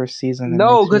 After the first season,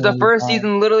 No, because the first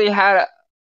season literally had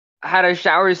a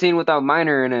shower scene without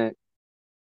Minor in it.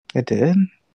 It did?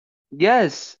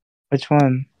 Yes. Which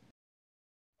one?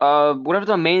 Whatever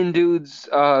the main dude's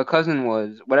cousin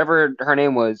was, whatever her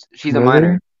name was, she's a Really?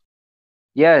 minor.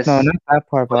 Yes. No, not that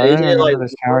part, but I Isn't don't it remember like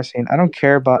the shower scene. I don't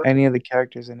care about any of the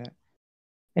characters in it.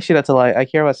 Actually, that's a lie. I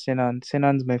care about Sinon.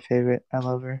 Sinon's my favorite. I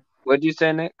love her. What'd you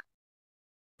say, Nick?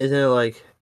 Isn't it like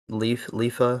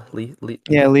Leafa?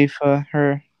 Yeah, Leafa,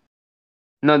 her.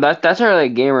 No, that's her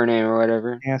like gamer name or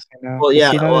whatever. Yes, I know. Well,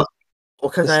 yeah. Sinon is Well,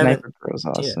 because the I haven't. sniper girl's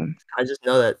Yeah, awesome. I just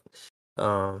know that.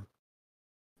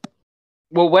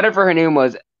 Well, whatever her name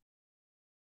was,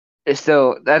 it's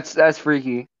still that's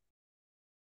freaky.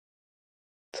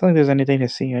 It's not like there's anything to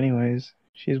see, anyways.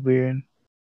 She's weird.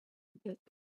 I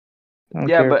don't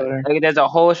Yeah, care but about her. like, there's a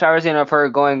whole shower scene of her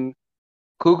going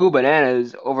cuckoo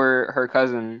bananas over her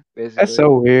cousin, basically. That's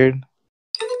so weird.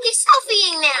 He's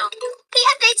selfieing now. He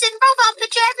updates his profile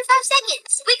picture every 5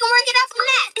 seconds. We can work it out from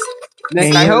that.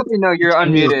 Nick, Yeah, I you- hope you know you're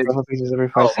unmuted. Profile pictures every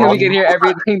 5 So we seconds. can hear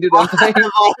everything to them playing.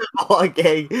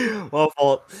 Okay, my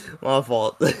fault.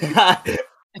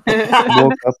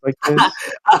 Woke up like this.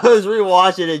 I was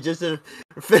rewatching it just to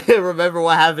remember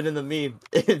what happened in the meme.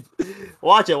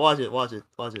 Watch it. I It's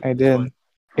did. fun.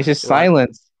 It's just You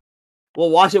silence. Well,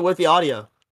 watch it with the audio.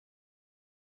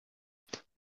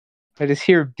 I just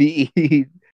hear beat.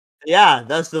 Yeah,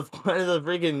 that's the point of the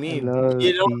freaking meme. love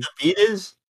You know what beat. the beat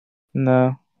is?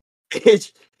 No.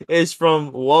 It's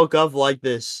from "Woke Up Like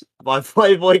This" by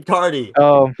Playboy Cardi.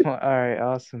 Oh, all right,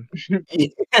 awesome.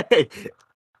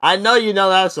 I know you know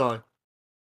that song.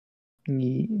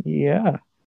 Yeah.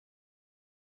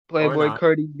 Playboy not.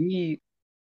 Cardi B.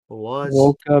 What?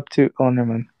 Woke up to. Oh, never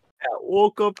mind.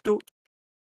 Woke up to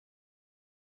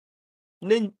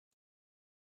ninjas.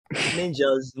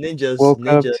 Woke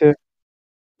up to.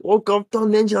 Woke up to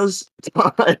ninjas.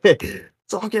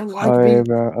 Talking like All me. right,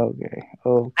 bro. Okay.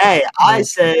 Oh. Hey, I Okay.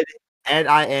 said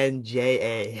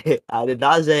Ninja. I did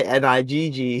not say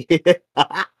Nigg.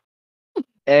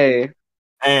 Hey,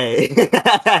 Hey.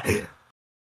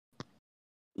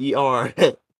 ER.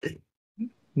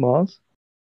 Moss.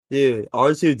 Dude,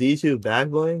 R2D2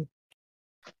 backbling?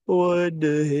 What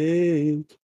the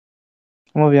heck?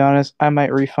 I'm gonna be honest. I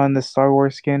might refund the Star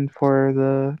Wars skin for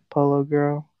the Polo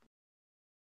girl.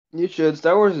 you should.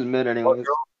 Star Wars is mid anyways.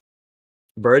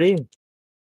 Birdie?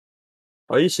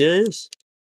 Are you serious?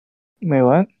 Wait,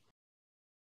 what?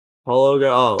 Polo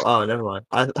girl? Oh, never mind.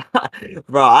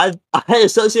 I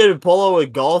associated polo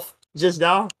with golf just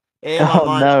now. And in my Oh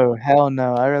mind, no! Hell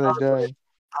no! I rather die.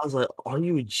 I was like, are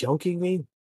you joking me?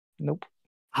 Nope.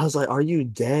 I was like, are you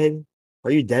dead?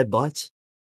 Are you dead butts?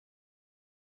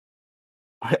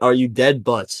 Are you dead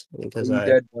butts? Because You I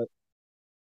dead, but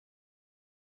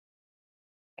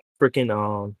freaking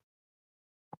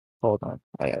hold on.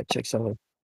 I gotta check something.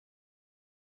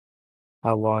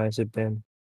 How long has it been?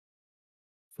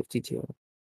 52.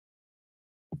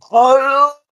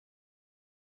 Oh,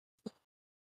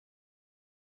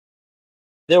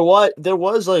 there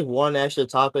was like one extra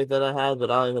topic that I had,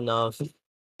 but I don't even know if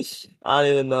I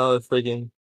don't even know if freaking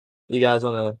you guys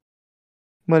wanna.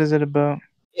 What is it about?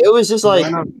 It was just like why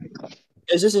not?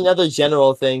 it's just another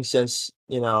general thing since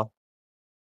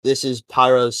this is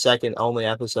Pyro's second ever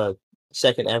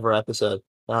episode.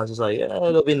 And I was just like, yeah,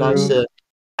 it'll be nice True. to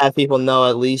have people know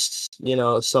at least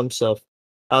some stuff.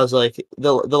 I was like,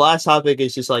 the last topic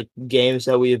is just like games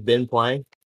that we have been playing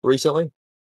recently.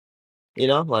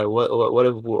 Like what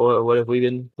have we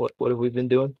been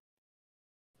doing?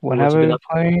 What What have you I been been up?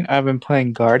 playing? I've been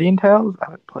playing Guardian Tales. I've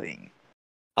been playing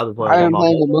I've been I've playing been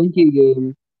playing the monkey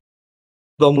game.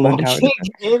 the Balloon Tower monkey Defense.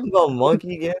 game. The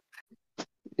monkey game.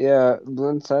 Yeah,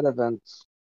 Bloon side events.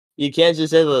 You can't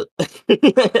just say the.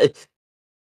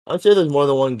 I'm sure there's more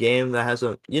than one game that has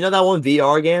a. You know that one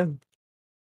VR game?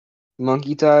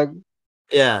 Monkey tag.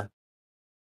 Yeah.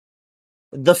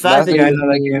 The fact That's that Yeah, I you, know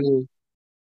that game.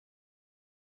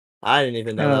 I didn't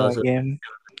even I know that know was that game.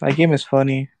 That game is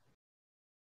funny.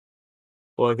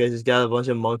 well, because it's got a bunch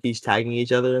of monkeys tagging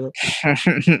each other in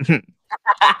it.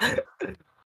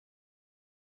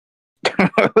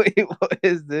 Wait, what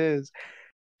is this?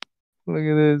 Look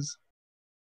at this.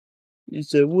 You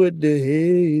said, what the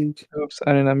heck? Oops,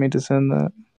 I did not mean to send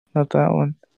that. Not that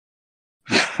one.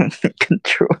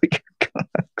 Control your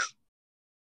cocks.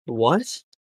 What?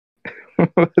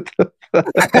 What the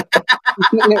fuck?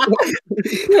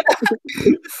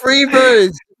 Free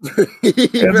birds. Free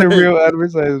That's a birds. real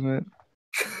advertisement.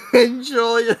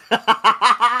 Control your.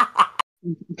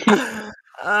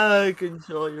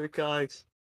 Control your cocks,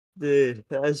 dude.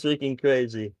 That's freaking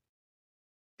crazy.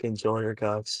 Control your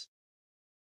cocks.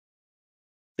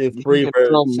 Dude, free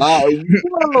Control birds. my-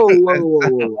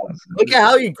 Whoa. Look at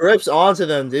how he grips onto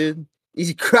them, dude.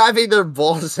 He's grabbing their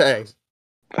ball sacks.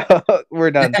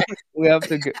 We're done. We have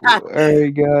to go.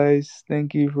 Alright, guys.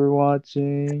 Thank you for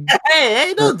watching.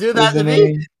 Hey, don't do that to me.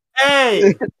 Listening.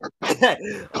 Hey.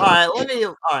 All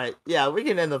right, yeah, we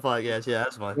can end the podcast. Yeah,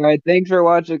 that's fine. All right, thanks for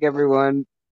watching, everyone.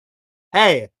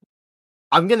 Hey,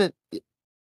 I'm gonna.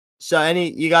 So,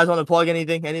 you guys want to plug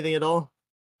anything at all?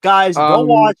 Guys, go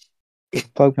watch.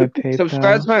 Plug my PayPal.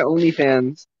 Subscribe to my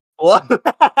OnlyFans. What? Dude,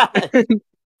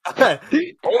 that's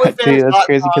crazy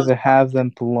OnlyFans.com. because I have them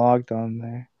blocked on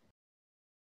there.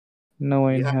 No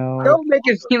way in Yeah. hell. Don't make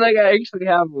it seem like I actually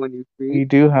have one, you We freak.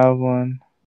 do have one.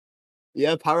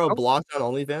 Yeah, Pyro Oh. blocked on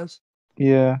OnlyFans.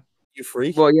 Yeah. You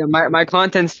freak. Well, yeah, my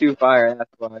content's too fire.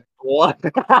 That's why. What?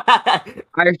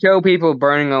 I show people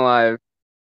burning alive.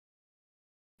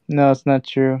 No, it's not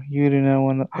true. You do not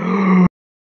want to.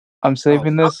 I'm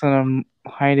saving this and I'm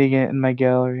hiding it in my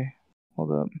gallery.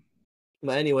 Hold up.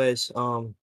 But anyways,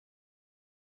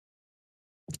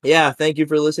 yeah, thank you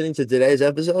for listening to today's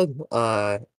episode.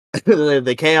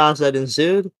 The chaos that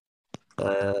ensued.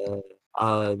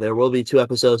 There will be 2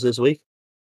 episodes this week.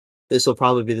 This will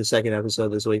probably be the second episode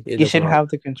this week. You should have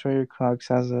the Control Your Cocks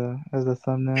as a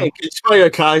thumbnail. Hey, control your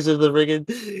cocks of the freaking.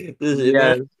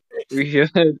 Yes, we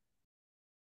should.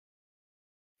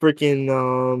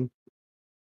 Freaking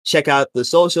check out the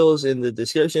socials in the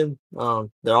description.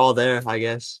 They're all there, I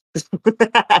guess.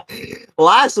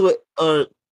 last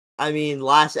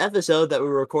episode that we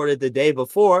recorded the day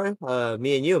before,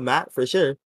 me and you, Matt, for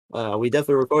sure. We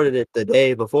definitely recorded it the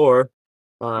day before.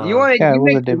 You want Yeah, it you was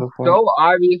the make day it before. so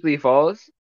obviously false.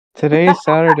 Today is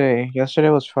Saturday. Yesterday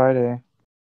was Friday.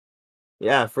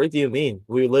 Yeah, freak do you mean?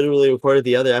 We literally recorded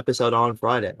the other episode on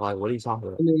Friday. Like, what are you talking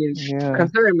about? I mean, Yeah.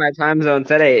 considering my time zone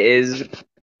today is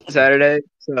Saturday,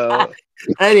 so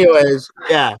Anyways,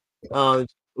 yeah. There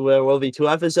will be 2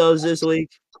 episodes this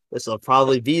week. This will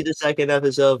probably be the second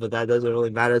episode, but that doesn't really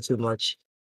matter too much.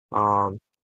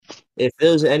 If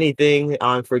there's anything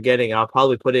I'm forgetting, I'll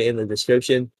probably put it in the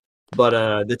description.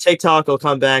 But the TikTok will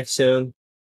come back soon.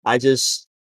 I just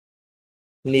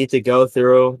need to go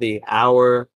through the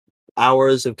hours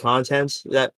of content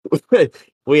that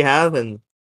we have and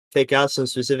pick out some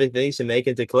specific things to make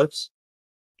into clips.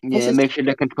 yeah, make sure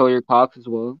to control your cocks as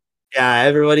well. Yeah,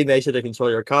 everybody make sure to control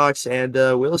your cocks, and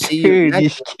we'll see you. Dude, you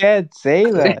can't say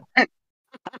that.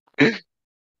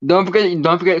 Don't forget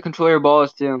to control your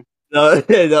balls too. No,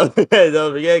 don't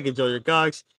forget, control your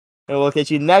cocks. And we'll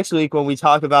catch you next week when we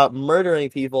talk about murdering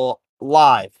people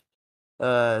live.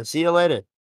 See you later.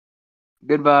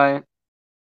 Goodbye.